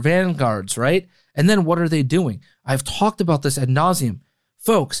BlackRocks, your Vanguards, right? And then what are they doing? I've talked about this ad nauseum.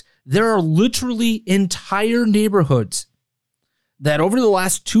 Folks, there are literally entire neighborhoods that over the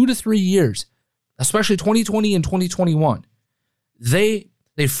last 2 to 3 years, especially 2020 and 2021, they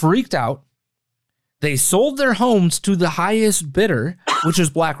freaked out. They sold their homes to the highest bidder, which is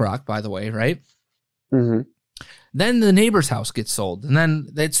BlackRock, by the way, right? Mm-hmm. Then the neighbor's house gets sold, and then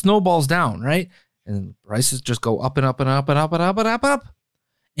it snowballs down, right? And prices just go up and up and up and up and up and up and up.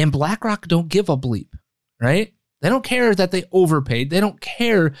 And BlackRock don't give a bleep, right? They don't care that they overpaid. They don't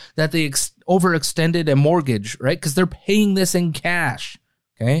care that they overextended a mortgage, right? Because they're paying this in cash,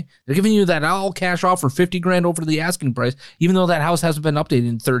 okay? They're giving you that all cash offer, $50,000 over the asking price, even though that house hasn't been updated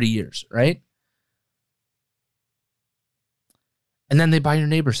in 30 years, right? And then they buy your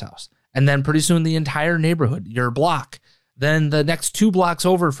neighbor's house. And then pretty soon the entire neighborhood, your block, then the next 2 blocks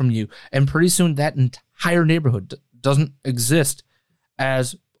over from you. And pretty soon that entire neighborhood doesn't exist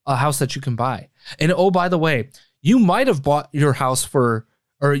as a house that you can buy. And oh, by the way, you might have bought your house or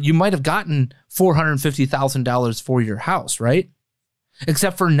you might have gotten $450,000 for your house, right?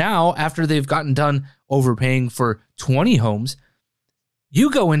 Except for now, after they've gotten done overpaying for 20 homes, you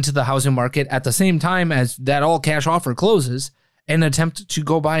go into the housing market at the same time as that all cash offer closes and attempt to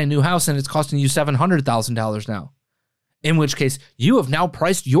go buy a new house, and it's costing you $700,000 now. In which case, you have now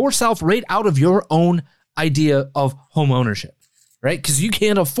priced yourself right out of your own idea of home ownership, right? Because you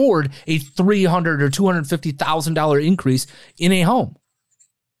can't afford a $300,000 or $250,000 increase in a home.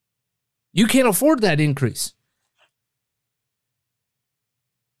 You can't afford that increase.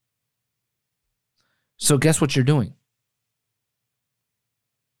 So guess what you're doing?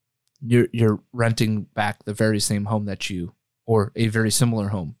 You're renting back the very same home or a very similar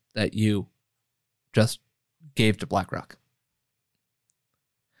home that you just gave to BlackRock.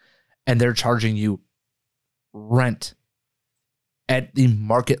 And they're charging you rent at the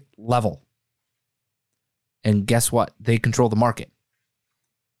market level. And guess what? They control the market.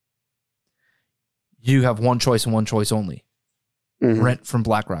 You have one choice and one choice only. Mm-hmm. Rent from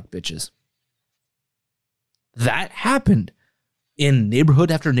BlackRock, bitches. That happened in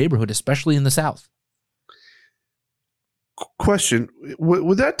neighborhood after neighborhood, especially in the South. Question.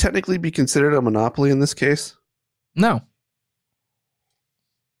 Would that technically be considered a monopoly in this case? No.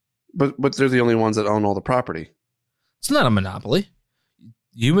 But they're the only ones that own all the property. It's not a monopoly.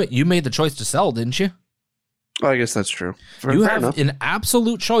 You made the choice to sell, didn't you? Oh, I guess that's true. You have an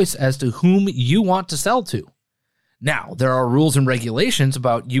absolute choice as to whom you want to sell to. Now, there are rules and regulations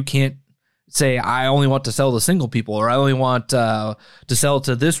about you can't say, I only want to sell to single people, or I only want to sell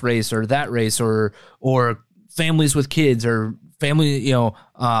to this race or that race, or families with kids, or family,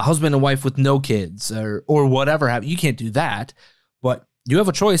 husband and wife with no kids, or whatever. You can't do that, but you have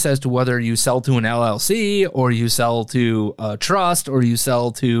a choice as to whether you sell to an LLC, or you sell to a trust, or you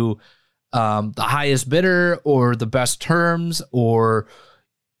sell to the highest bidder, or the best terms, or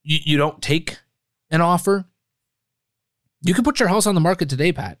you don't take an offer. You can put your house on the market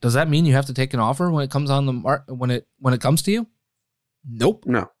today, Pat. Does that mean you have to take an offer when it comes on the when it comes to you? Nope.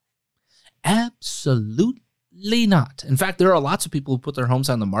 No. Absolutely not. In fact, there are lots of people who put their homes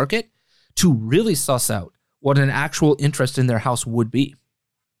on the market to really suss out what an actual interest in their house would be,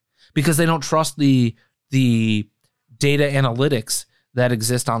 because they don't trust the data analytics that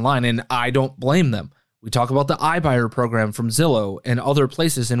exist online, and I don't blame them. We talk about the iBuyer program from Zillow and other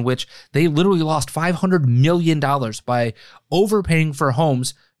places in which they literally lost $500 million by overpaying for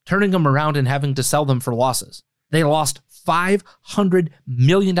homes, turning them around and having to sell them for losses. They lost $500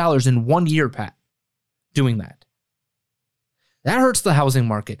 million in 1 year, Pat, doing that. That hurts the housing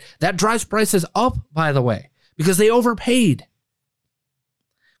market. That drives prices up, by the way, because they overpaid.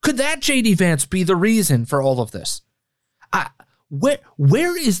 Could that JD Vance be the reason for all of this?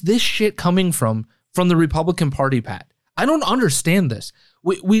 Where is this shit coming from the Republican Party, Pat? I don't understand this.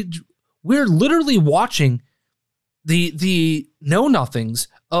 We're literally watching the know-nothings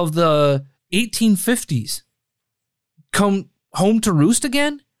of the 1850s come home to roost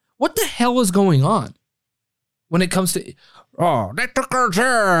again? What the hell is going on when it comes to, they took our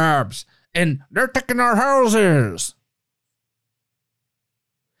jobs and they're taking our houses?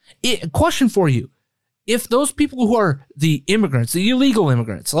 Question for you. If those people who are the immigrants, the illegal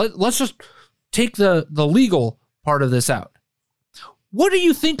immigrants, let's just take the legal part of this out. What do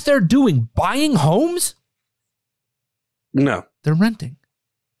you think they're doing? Buying homes? No. They're renting.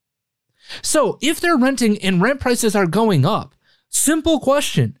 So if they're renting and rent prices are going up, simple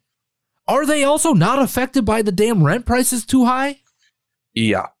question, are they also not affected by the damn rent prices too high?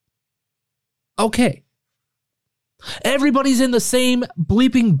 Yeah. Okay. Everybody's in the same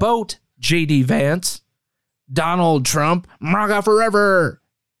bleeping boat, JD Vance. Donald Trump, MAGA forever.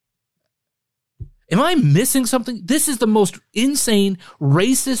 Am I missing something? This is the most insane,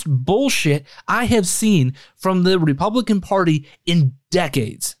 racist bullshit I have seen from the Republican Party in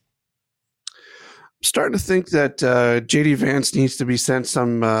decades. I'm starting to think that JD Vance needs to be sent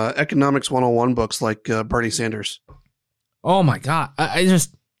some economics 101 books like Bernie Sanders. Oh my God. I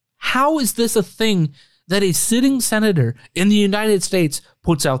just, how is this a thing that a sitting senator in the United States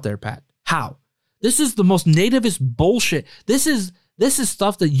puts out there, Pat? How? This is the most nativist bullshit. This is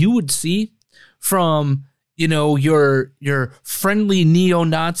stuff that you would see from, your friendly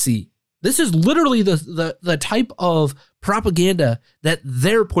neo-Nazi. This is literally the type of propaganda that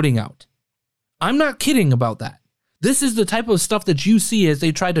they're putting out. I'm not kidding about that. This is the type of stuff that you see as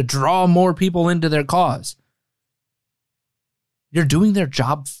they try to draw more people into their cause. You're doing their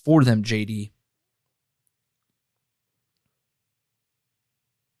job for them, JD.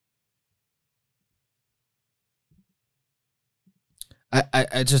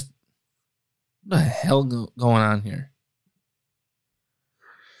 I just, what the hell going on here?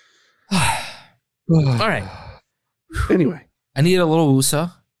 All right. Anyway, I need a little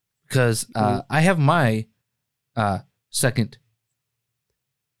woosah because I have my second,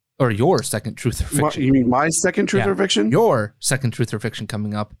 or your second truth or fiction. You mean my second truth or fiction? Your second truth or fiction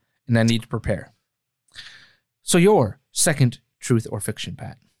coming up, and I need to prepare. So your second truth or fiction,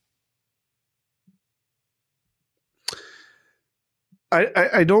 Pat.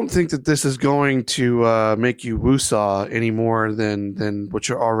 I don't think that this is going to make you woosah any more than what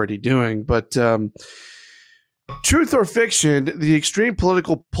you're already doing. But truth or fiction, the extreme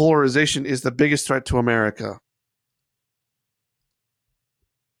political polarization is the biggest threat to America.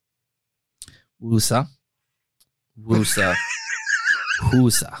 Woosah. Woosah.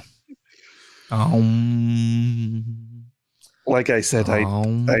 Woosah. Like I said, I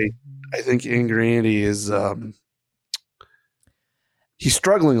think Angry Andy is... he's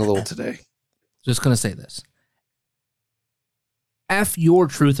struggling a little today. Just going to say this. F your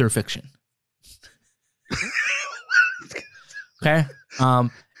truth or fiction. Okay?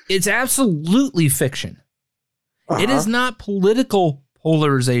 It's absolutely fiction. Uh-huh. It is not political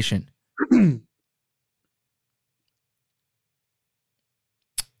polarization. I'm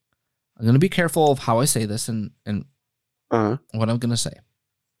going to be careful of how I say this and what I'm going to say.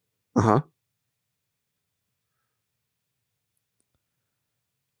 Uh-huh.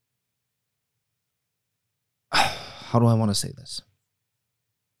 How do I want to say this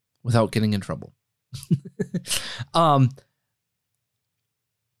without getting in trouble?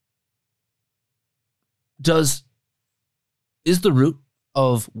 Is the root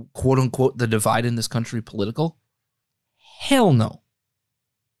of quote unquote the divide in this country political? Hell no.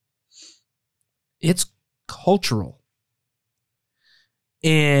 It's cultural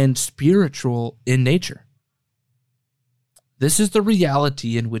and spiritual in nature. This is the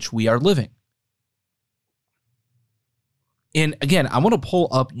reality in which we are living. And again, I want to pull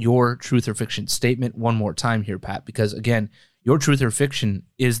up your truth or fiction statement one more time here, Pat, because again, your truth or fiction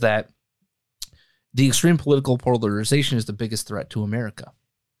is that the extreme political polarization is the biggest threat to America.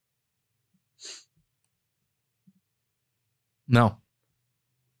 No.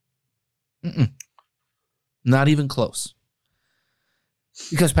 Not even close.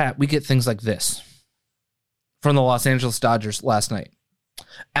 Because, Pat, we get things like this from the Los Angeles Dodgers last night.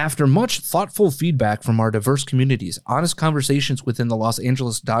 After much thoughtful feedback from our diverse communities, honest conversations within the Los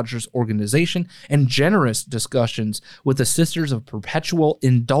Angeles Dodgers organization, and generous discussions with the Sisters of Perpetual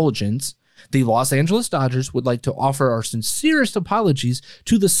Indulgence, the Los Angeles Dodgers would like to offer our sincerest apologies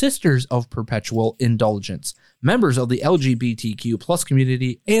to the Sisters of Perpetual Indulgence, members of the LGBTQ plus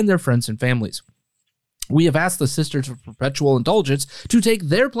community, and their friends and families. We have asked the Sisters of Perpetual Indulgence to take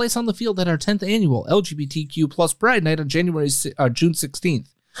their place on the field at our 10th annual LGBTQ plus Pride Night on June 16th.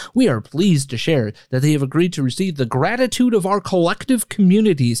 We are pleased to share that they have agreed to receive the gratitude of our collective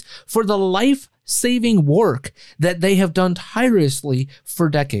communities for the life-saving work that they have done tirelessly for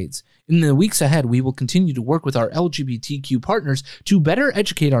decades. In the weeks ahead, we will continue to work with our LGBTQ partners to better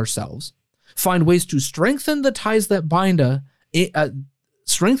educate ourselves, find ways to strengthen the ties that bind,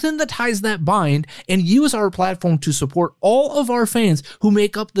 and use our platform to support all of our fans who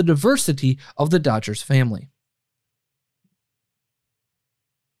make up the diversity of the Dodgers family.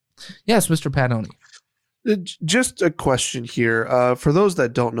 Yes, Mr. Padoni. Just a question here. For those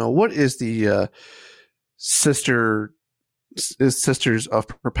that don't know, what is the Sisters of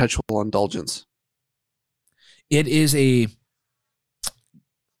Perpetual Indulgence? It is a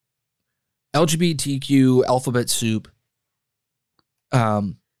LGBTQ alphabet soup,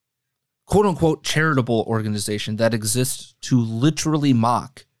 quote unquote charitable organization that exists to literally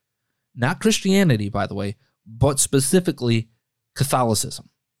mock, not Christianity, by the way, but specifically Catholicism.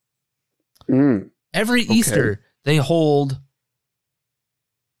 Every Easter they hold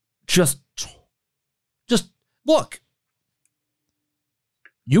just look.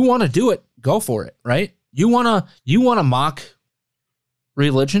 You want to do it, go for it, right? You want to mock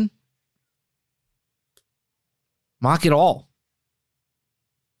religion? Mock it all.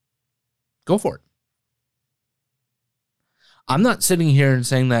 Go for it. I'm not sitting here and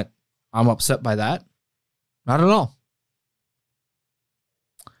saying that I'm upset by that. Not at all.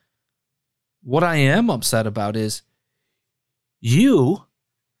 What I am upset about is you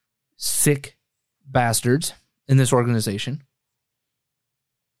sick bastards in this organization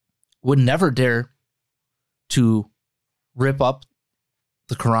would never dare to rip up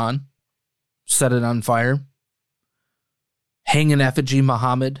the Quran, set it on fire, hang an effigy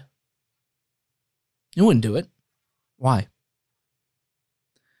Muhammad. You wouldn't do it. Why?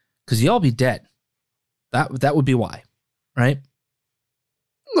 Because y'all be dead. That would be why, right?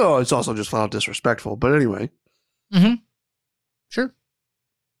 No, it's also just flat out disrespectful. But anyway. Mm-hmm. Sure.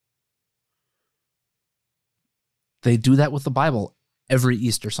 They do that with the Bible every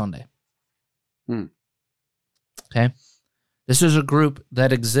Easter Sunday. Okay? This is a group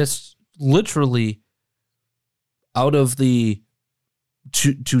that exists literally out of the...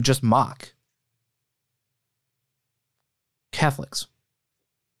 to just mock Catholics.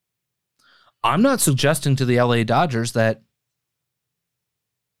 I'm not suggesting to the LA Dodgers that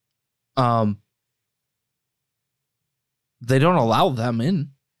they don't allow them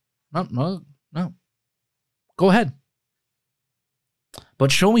in. No. Go ahead.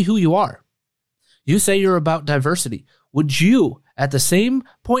 But show me who you are. You say you're about diversity. Would you, at the same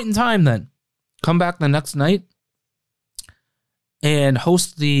point in time then, come back the next night and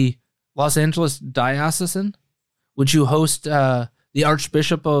host the Los Angeles Diocesan? Would you host the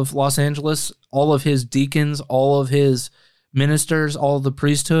Archbishop of Los Angeles, all of his deacons, all of his ministers, all of the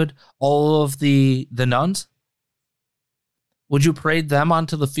priesthood, all of the nuns? Would you parade them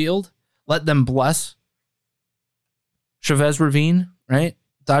onto the field? Let them bless Chavez Ravine, right?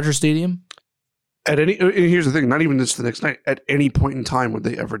 Dodger Stadium? Here's the thing, not even just the next night. At any point in time would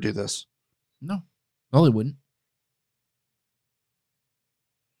they ever do this? No, they wouldn't.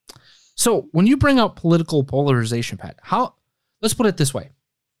 So when you bring up political polarization, Pat, let's put it this way.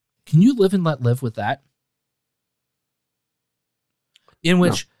 Can you live and let live with that? In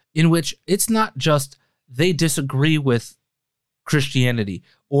which it's not just they disagree with Christianity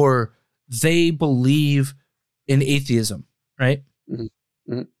or they believe in atheism, right?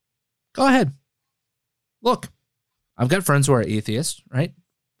 Mm-hmm. Mm-hmm. Go ahead. Look, I've got friends who are atheists, right?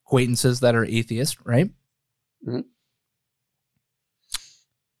 Acquaintances that are atheists, right? Mm-hmm.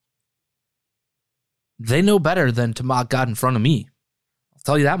 They know better than to mock God in front of me. I'll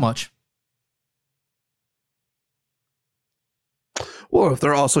tell you that much. Well, if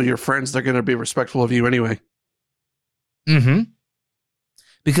they're also your friends, they're going to be respectful of you anyway. Mm-hmm.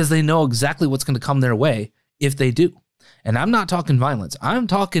 Because they know exactly what's going to come their way if they do. And I'm not talking violence. I'm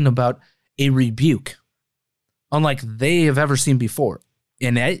talking about a rebuke unlike they have ever seen before.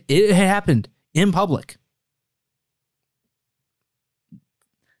 And it happened in public.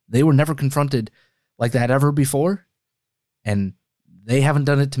 They were never confronted like that ever before. And they haven't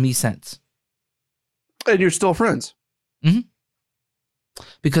done it to me since. And you're still friends. Mm-hmm.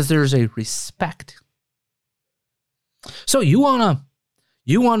 because there's a respect. So you want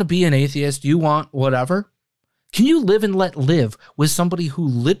to be an atheist, you want whatever. Can you live and let live with somebody who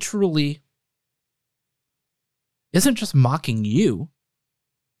literally isn't just mocking you?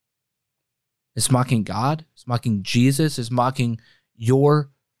 It's mocking God, it's mocking Jesus, it's mocking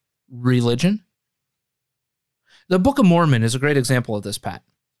your religion. The Book of Mormon is a great example of this, Pat.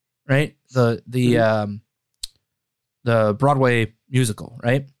 Right? The Broadway musical,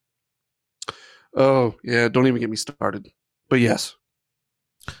 right? Oh, yeah, don't even get me started. But yes.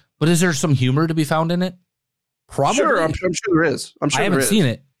 But is there some humor to be found in it? Probably. Sure, I'm sure there is. I haven't seen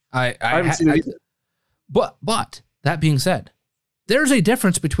it. I haven't seen it either. But that being said, there's a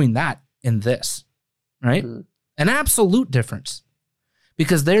difference between that and this, right? An absolute difference.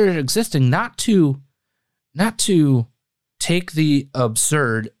 Because they're existing not to take the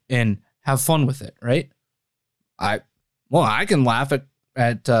absurd and have fun with it, right? I can laugh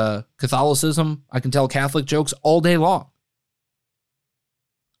at Catholicism. I can tell Catholic jokes all day long,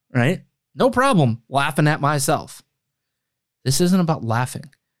 right? No problem laughing at myself. This isn't about laughing.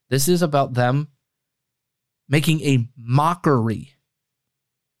 This is about them making a mockery,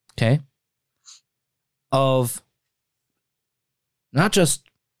 okay, of not just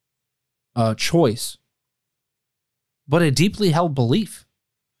a choice, but a deeply held belief.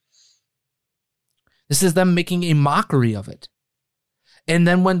 This is them making a mockery of it. And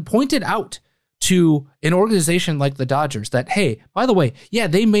then when pointed out to an organization like the Dodgers that, hey, by the way, yeah,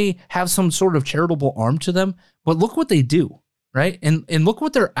 they may have some sort of charitable arm to them, but look what they do, right? And look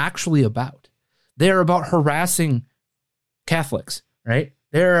what they're actually about. They're about harassing Catholics, right?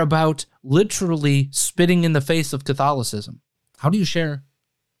 They're about literally spitting in the face of Catholicism. How do you share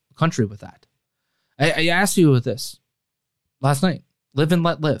a country with that? I asked you with this last night. Live and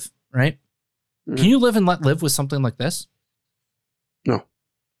let live, right? Can you live and let live with something like this? No.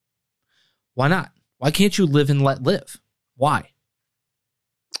 Why not? Why can't you live and let live? Why?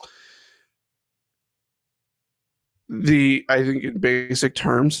 I think in basic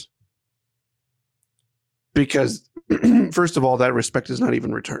terms, because first of all, that respect is not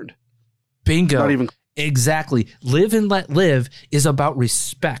even returned. Bingo. Not even. Exactly. Live and let live is about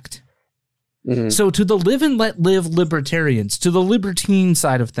respect. Mm-hmm. So to the live and let live libertarians, to the libertine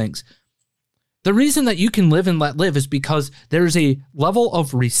side of things, the reason that you can live and let live is because there's a level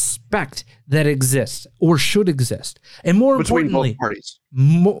of respect that exists or should exist. And more between importantly, both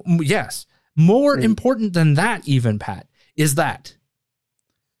parties. More important than that even, Pat, is that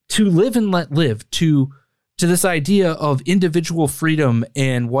to live and let live, to this idea of individual freedom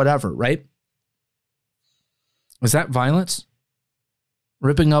and whatever, right? Is that violence?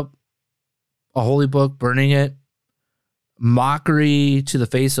 Ripping up a holy book, burning it, mockery to the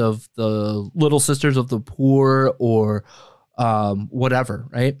face of the little sisters of the poor, or whatever,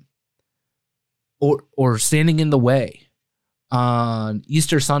 right? Or standing in the way on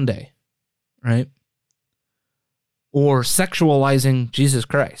Easter Sunday, right? Or sexualizing Jesus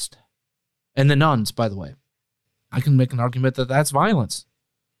Christ and the nuns, by the way. I can make an argument that that's violence,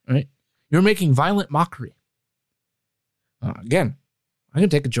 right? You're making violent mockery. Again, I can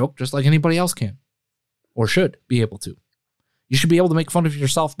take a joke just like anybody else can, or should be able to. You should be able to make fun of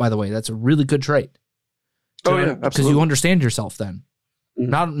yourself, by the way. That's a really good trait. Because you understand yourself then.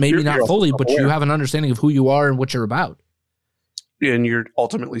 Not fully, but you have an understanding of who you are and what you're about. And you're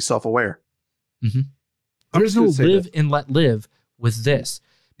ultimately self-aware. Mm-hmm. There's no live and let live with this,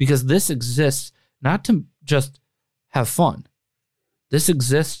 because this exists not to just have fun. This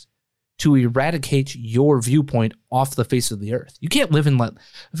exists to eradicate your viewpoint off the face of the earth. You can't live and let.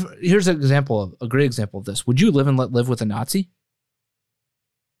 Here's a great example of this. Would you live and let live with a Nazi?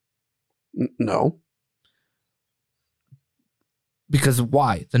 No. Because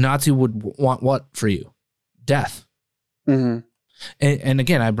why? The Nazi would want what for you? Death. Mm-hmm. And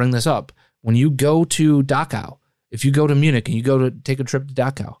again, I bring this up. When you go to Dachau, if you go to Munich and you go to take a trip to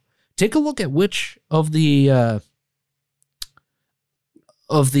Dachau, take a look at which of the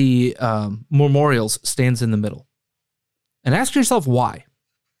memorials stands in the middle. And ask yourself why.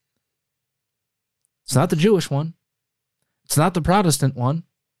 It's not the Jewish one. It's not the Protestant one.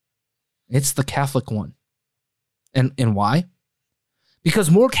 It's the Catholic one. And why?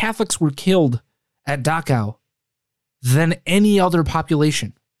 Because more Catholics were killed at Dachau than any other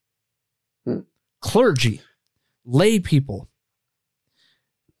population. Clergy, lay people.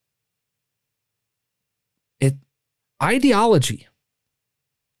 Ideology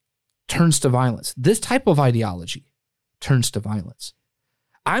turns to violence. This type of ideology turns to violence.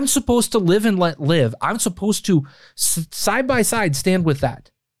 I'm supposed to live and let live. I'm supposed to side by side stand with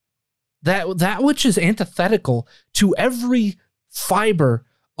that which is antithetical to every fiber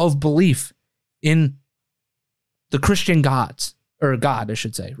of belief in the Christian gods, or God, I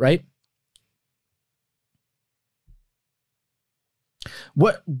should say, right?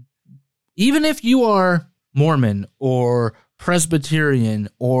 Even if you are Mormon or Presbyterian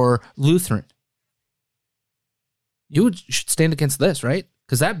or Lutheran, you should stand against this, right?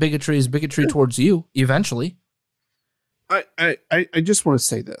 Because that bigotry is bigotry towards you eventually. I just want to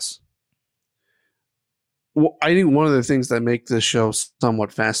say this. Well, I think one of the things that make this show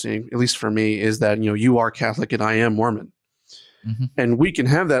somewhat fascinating, at least for me, is that, you are Catholic and I am Mormon. Mm-hmm. And we can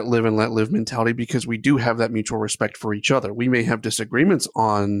have that live and let live mentality because we do have that mutual respect for each other. We may have disagreements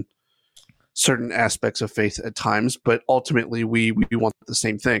on certain aspects of faith at times, but ultimately we want the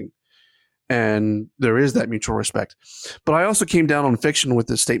same thing. And there is that mutual respect. But I also came down on fiction with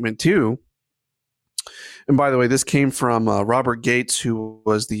this statement too. And by the way, this came from Robert Gates, who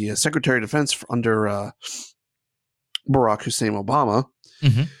was the Secretary of Defense under Barack Hussein Obama,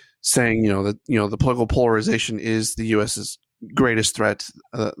 saying, that, the political polarization is the U.S.'s greatest threat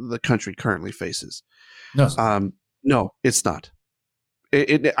the country currently faces. No, it's not.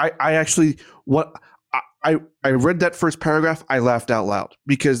 I read that first paragraph. I laughed out loud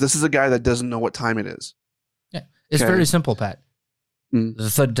because this is a guy that doesn't know what time it is. Yeah, it's very simple, Pat.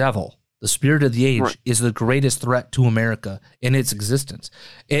 The devil, the spirit of the age, is the greatest threat to America in its existence.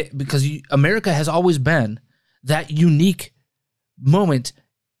 Because America has always been that unique moment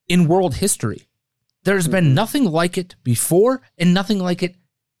in world history. There's been nothing like it before and nothing like it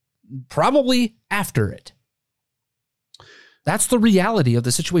probably after it. That's the reality of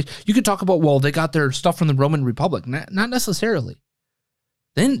the situation. You could talk about, well, they got their stuff from the Roman Republic. Not necessarily.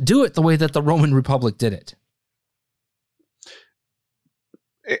 They didn't do it the way that the Roman Republic did it.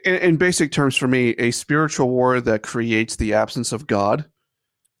 In basic terms, for me, a spiritual war that creates the absence of God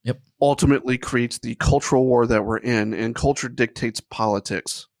ultimately creates the cultural war that we're in, and culture dictates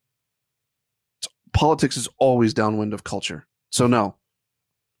politics. Politics is always downwind of culture. So no,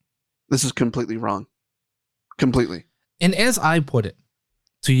 this is completely wrong. Completely. And as I put it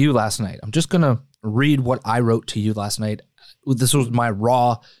to you last night, I'm just going to read what I wrote to you last night. This was my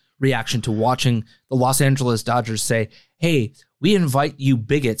raw reaction to watching the Los Angeles Dodgers say, hey, we invite you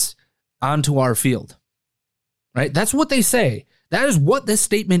bigots onto our field. Right? That's what they say. That is what this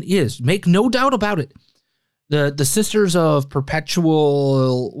statement is. Make no doubt about it. The Sisters of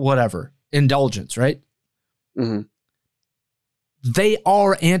Perpetual whatever, Indulgence, right? Mm-hmm. They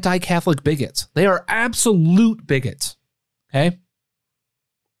are anti-Catholic bigots. They are absolute bigots. Okay?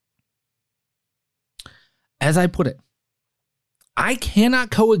 As I put it, I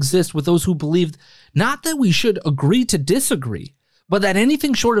cannot coexist with those who believe not that we should agree to disagree, but that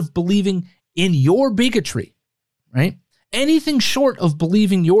anything short of believing in your bigotry, right? Anything short of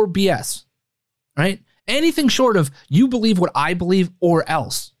believing your BS, right? Anything short of you believe what I believe or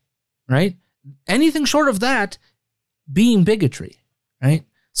else, right? Anything short of that being bigotry, right?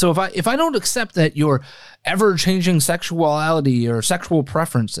 So if I don't accept that your ever-changing sexuality or sexual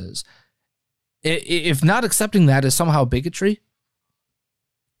preferences, if not accepting that is somehow bigotry,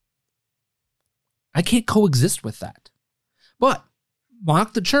 I can't coexist with that. But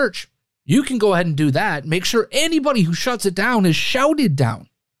mock the church. You can go ahead and do that. Make sure anybody who shuts it down is shouted down,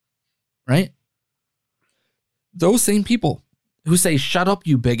 right? Those same people who say, shut up,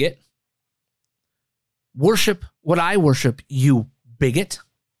 you bigot. Worship what I worship, you bigot.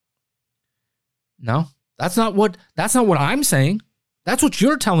 No, that's not what I'm saying. That's what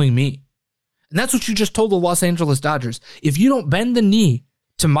you're telling me. And that's what you just told the Los Angeles Dodgers. If you don't bend the knee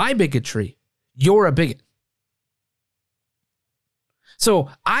to my bigotry, you're a bigot. So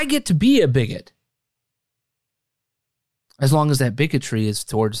I get to be a bigot as long as that bigotry is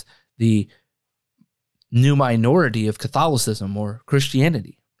towards the new minority of Catholicism or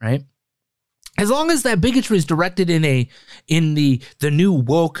Christianity, right? As long as that bigotry is directed in the new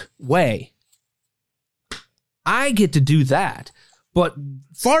woke way, I get to do that. But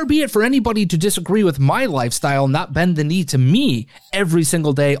far be it for anybody to disagree with my lifestyle, not bend the knee to me every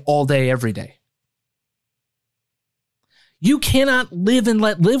single day, all day, every day. You cannot live and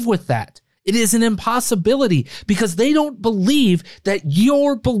let live with that. It is an impossibility because they don't believe that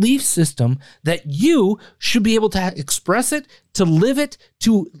your belief system, that you should be able to express it, to live it,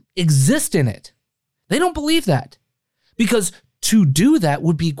 to exist in it. They don't believe that because to do that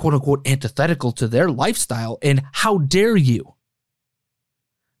would be quote unquote antithetical to their lifestyle. And how dare you?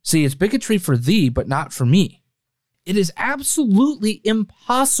 See, it's bigotry for thee, but not for me. It is absolutely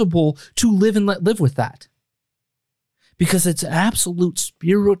impossible to live and let live with that. Because it's an absolute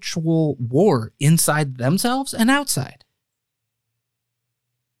spiritual war inside themselves and outside.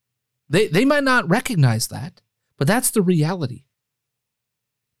 They might not recognize that, but that's the reality.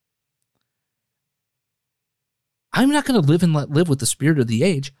 I'm not going to live and let live with the spirit of the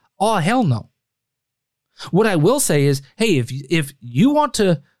age. Oh, hell no. What I will say is, hey, if you want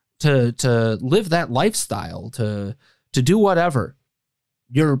to live that lifestyle, to do whatever,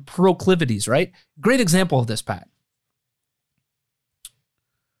 your proclivities, right? Great example of this, Pat.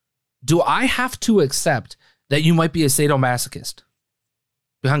 Do I have to accept that you might be a sadomasochist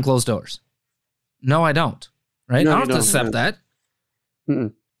behind closed doors? No, I don't. Right? No, I don't have to accept that.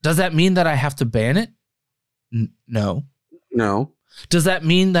 Mm-mm. Does that mean that I have to ban it? No. No. Does that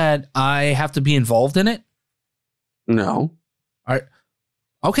mean that I have to be involved in it? No. All right.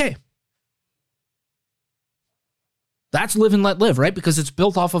 Okay. That's live and let live, right? Because it's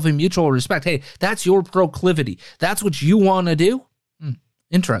built off of a mutual respect. Hey, that's your proclivity. That's what you want to do.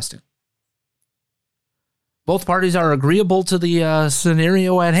 Interesting. Both parties are agreeable to the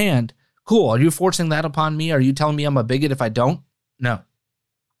scenario at hand. Cool. Are you forcing that upon me? Are you telling me I'm a bigot if I don't? No.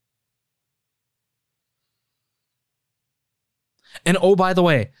 And oh, by the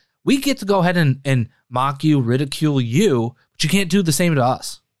way, we get to go ahead and mock you, ridicule you, but you can't do the same to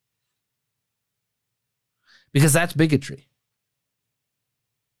us. Because that's bigotry.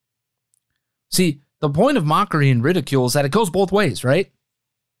 See, the point of mockery and ridicule is that it goes both ways, right?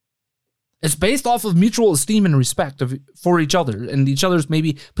 It's based off of mutual esteem and respect for each other and each other's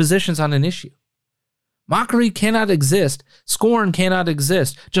maybe positions on an issue. Mockery cannot exist. Scorn cannot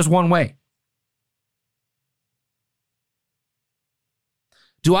exist just one way.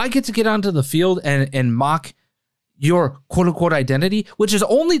 Do I get to get onto the field and mock your quote-unquote identity, which is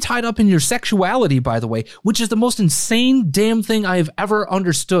only tied up in your sexuality, by the way, which is the most insane damn thing I have ever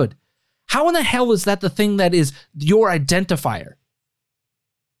understood? How in the hell is that the thing that is your identifier?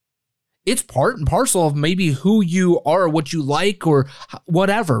 It's part and parcel of maybe who you are, what you like, or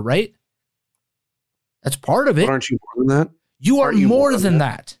whatever, right? That's part of it. But aren't you more than that? You are more than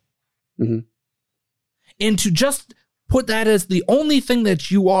that. Mm-hmm. And to just put that as the only thing that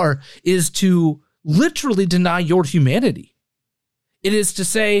you are is to literally deny your humanity. It is to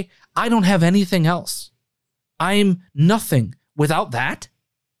say, I don't have anything else. I'm nothing without that.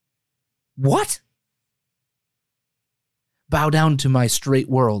 What? Bow down to my straight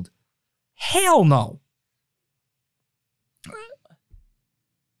world. Hell no.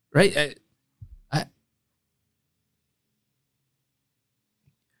 Right?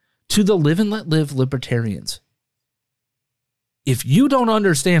 To the live and let live libertarians, if you don't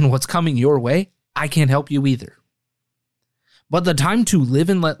understand what's coming your way, I can't help you either. But the time to live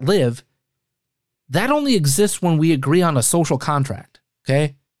and let live, that only exists when we agree on a social contract,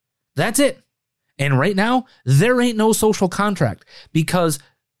 okay? That's it. And right now, there ain't no social contract because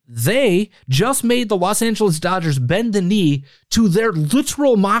they just made the Los Angeles Dodgers bend the knee to their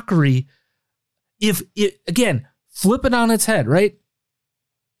literal mockery. If it, again, flip it on its head, right?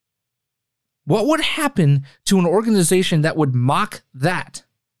 What would happen to an organization that would mock that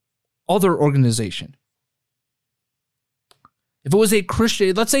other organization? If it was a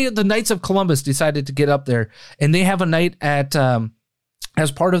Christian, let's say the Knights of Columbus decided to get up there and they have a night at,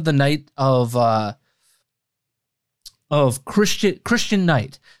 as part of the night of Christian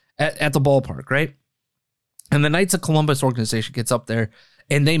night at the ballpark, right? And the Knights of Columbus organization gets up there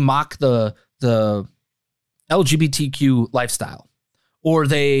and they mock the LGBTQ lifestyle. Or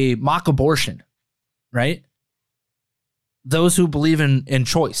they mock abortion, right? Those who believe in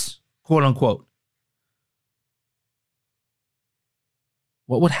choice, quote unquote.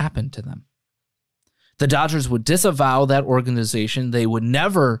 What would happen to them? The Dodgers would disavow that organization. They would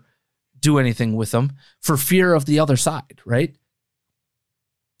never do anything with them for fear of the other side, right?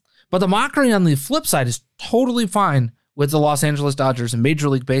 But the mockery on the flip side is totally fine with the Los Angeles Dodgers and Major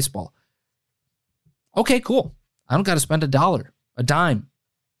League Baseball. Okay, cool. I don't got to spend a dime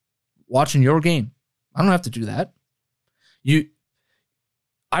watching your game. I don't have to do that. You,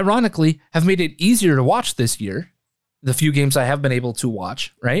 ironically, have made it easier to watch this year. The few games I have been able to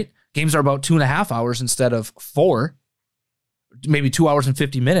watch, right? Games are about 2.5 hours instead of 4, maybe 2 hours and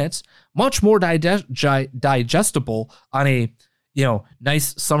 50 minutes. Much more digestible on a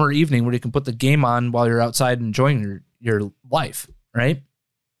nice summer evening where you can put the game on while you're outside enjoying your life, right?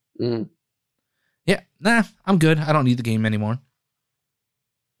 Mm. Yeah, I'm good. I don't need the game anymore.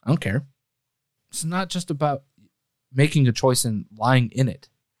 I don't care. It's not just about making a choice and lying in it,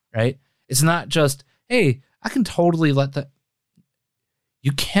 right? It's not just, hey, I can totally let that.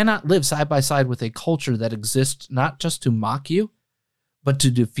 You cannot live side by side with a culture that exists not just to mock you, but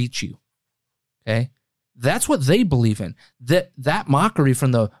to defeat you, okay? That's what they believe in. That mockery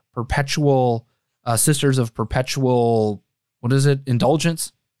from the perpetual Sisters of Perpetual, what is it,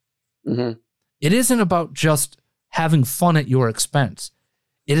 Indulgence? Mm-hmm. It isn't about just having fun at your expense.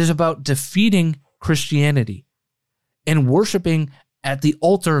 It is about defeating Christianity. and worshiping at the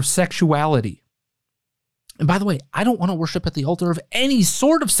altar of sexuality. And by the way, I don't want to worship at the altar of any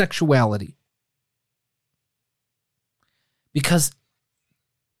sort of sexuality, because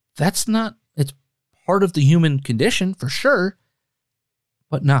it's part of the human condition for sure.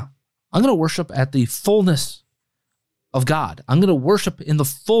 But no, I'm going to worship at the fullness of God. I'm going to worship in the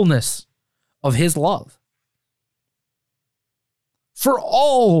fullness of his love for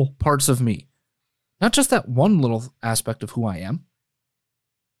all parts of me, not just that one little aspect of who I am.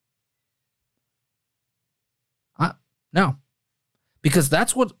 No, because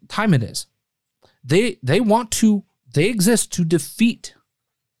that's what time it is. They exist to defeat,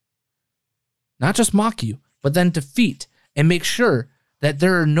 not just mock you, but then defeat and make sure that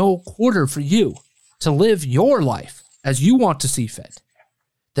there are no quarter for you to live your life as you want to see fit.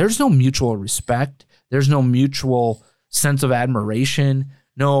 There's no mutual respect. There's no mutual sense of admiration.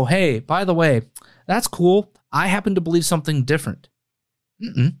 No, hey, by the way, that's cool. I happen to believe something different.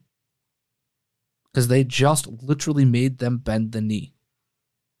 Because they just literally made them bend the knee.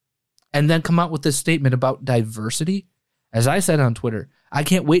 And then come out with this statement about diversity. As I said on Twitter, I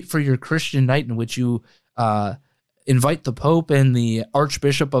can't wait for your Christian night in which you invite the Pope and the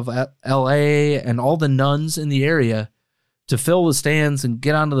Archbishop of LA and all the nuns in the area to fill the stands and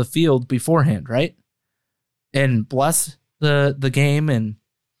get onto the field beforehand, right? And bless the game. And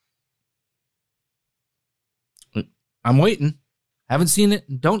I'm waiting. Haven't seen it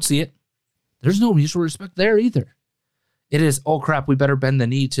and don't see it. There's no mutual respect there either. It is, oh crap, we better bend the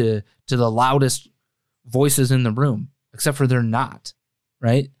knee to the loudest voices in the room, except for they're not,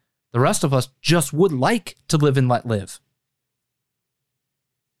 right? The rest of us just would like to live and let live.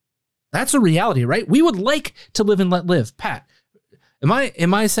 That's a reality, right? We would like to live and let live. Pat,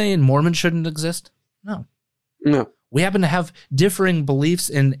 am I saying Mormons shouldn't exist? No. We happen to have differing beliefs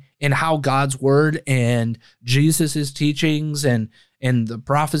in how God's word and Jesus's teachings and the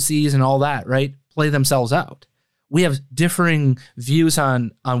prophecies and all that, right, play themselves out. We have differing views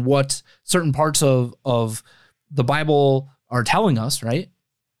on what certain parts of the Bible are telling us, right?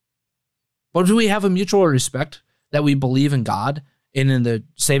 But do we have a mutual respect that we believe in God and in the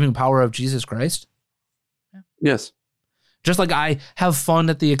saving power of Jesus Christ? Yes. Just like I have fun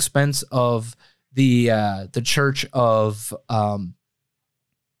at the expense of the church of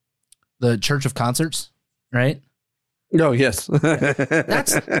concerts, right? No, yes.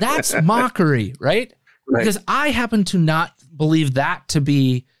 That's mockery, right? Because I happen to not believe that to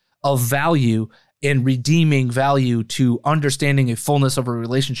be of value and redeeming value to understanding a fullness of a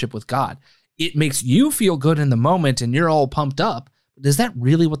relationship with God. It makes you feel good in the moment and you're all pumped up. But is that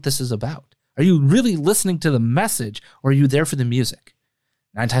really what this is about? Are you really listening to the message, or are you there for the music?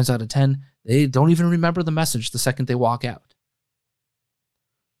 9 times out of 10, they don't even remember the message the second they walk out.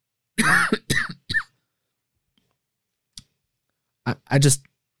 I just,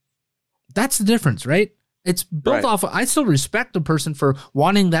 that's the difference, right? It's built off of, I still respect a person for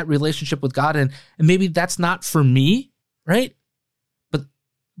wanting that relationship with God, and maybe that's not for me, right?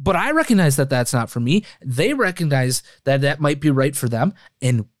 But I recognize that that's not for me. They recognize that that might be right for them,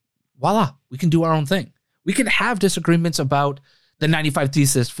 and voila, we can do our own thing. We can have disagreements about the 95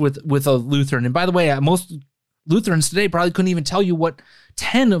 Thesis with a Lutheran. And by the way, most Lutherans today probably couldn't even tell you what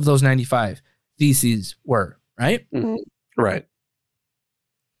 10 of those 95 Theses were, right? Mm-hmm. Right.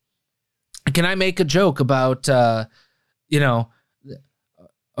 Can I make a joke about, a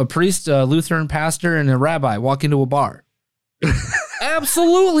priest, a Lutheran pastor, and a rabbi walk into a bar?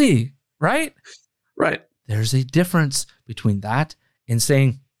 Absolutely. Right? Right. There's a difference between that and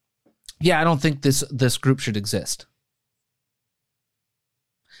saying, yeah, I don't think this group should exist.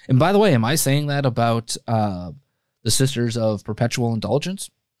 And by the way, am I saying that about the Sisters of Perpetual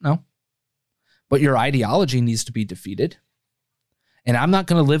Indulgence? No. But your ideology needs to be defeated. And I'm not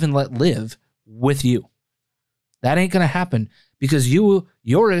going to live and let live with you. That ain't going to happen, because you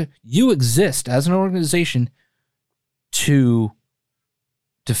exist as an organization to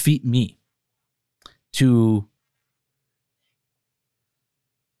defeat me.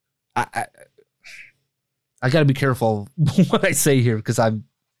 I got to be careful what I say here, because I'm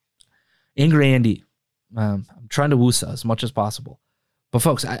Angry Andy. I'm trying to woosa as much as possible. But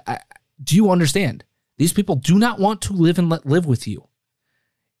folks, do you understand? These people do not want to live and let live with you.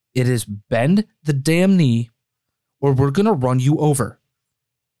 It is bend the damn knee, or we're going to run you over.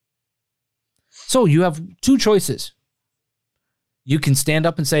 So you have 2 choices. You can stand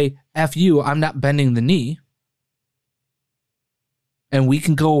up and say, F you, I'm not bending the knee. And we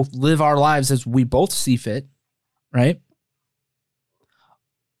can go live our lives as we both see fit, right?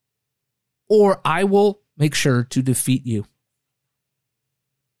 Or I will make sure to defeat you.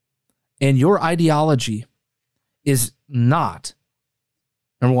 And your ideology is not,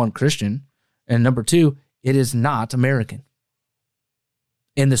 number one, Christian, and number two, it is not American.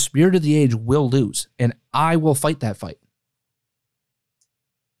 And the spirit of the age will lose, and I will fight that fight.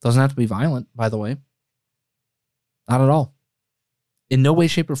 Doesn't have to be violent, by the way. Not at all. In no way,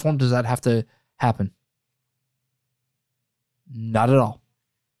 shape, or form does that have to happen. Not at all.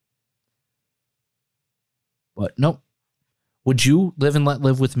 But no. Would you live and let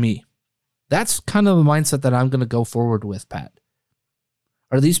live with me? That's kind of the mindset that I'm going to go forward with, Pat.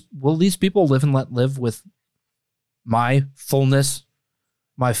 Will these people live and let live with my fullness,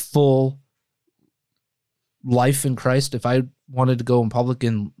 my full life in Christ if I wanted to go in public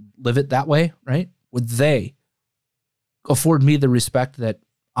and live it that way, right? Would they afford me the respect that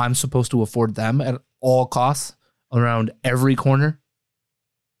I'm supposed to afford them at all costs around every corner?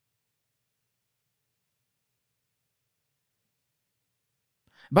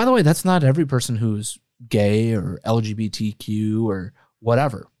 By the way, that's not every person who's gay or LGBTQ or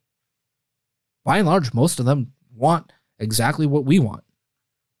whatever. By and large, most of them want exactly what we want.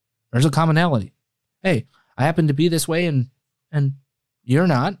 There's a commonality. Hey, I happen to be this way and you're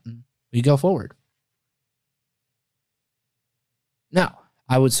not. And we go forward. Now,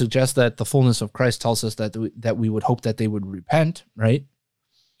 I would suggest that the fullness of Christ tells us that we would hope that they would repent, right?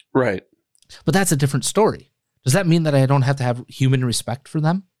 Right. But that's a different story. Does that mean that I don't have to have human respect for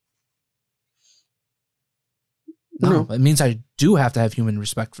them? No, it means I do have to have human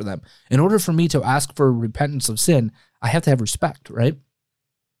respect for them. In order for me to ask for repentance of sin, I have to have respect, right?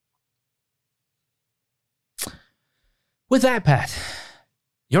 With that, Pat,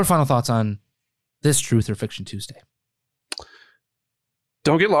 your final thoughts on this Truth or Fiction Tuesday?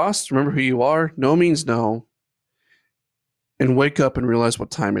 Don't get lost. Remember who you are. No means no. And wake up and realize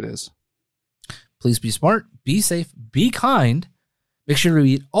what time it is. Please be smart, be safe, be kind. Make sure to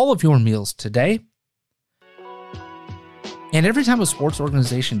eat all of your meals today. And every time a sports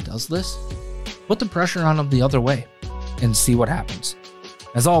organization does this, put the pressure on them the other way and see what happens.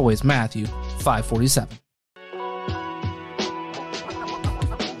 As always, Matthew 5:47.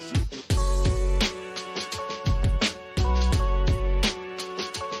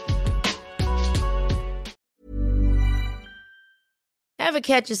 Ever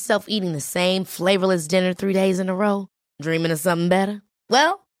catch yourself eating the same flavorless dinner 3 days in a row? Dreaming of something better?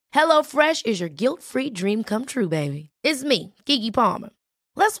 Well, HelloFresh is your guilt-free dream come true, baby. It's me, Keke Palmer.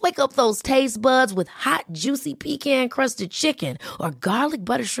 Let's wake up those taste buds with hot, juicy pecan-crusted chicken or garlic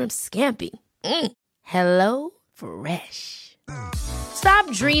butter shrimp scampi. Hello Fresh. Stop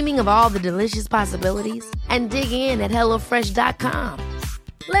dreaming of all the delicious possibilities and dig in at HelloFresh.com.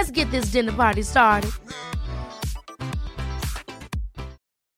 Let's get this dinner party started.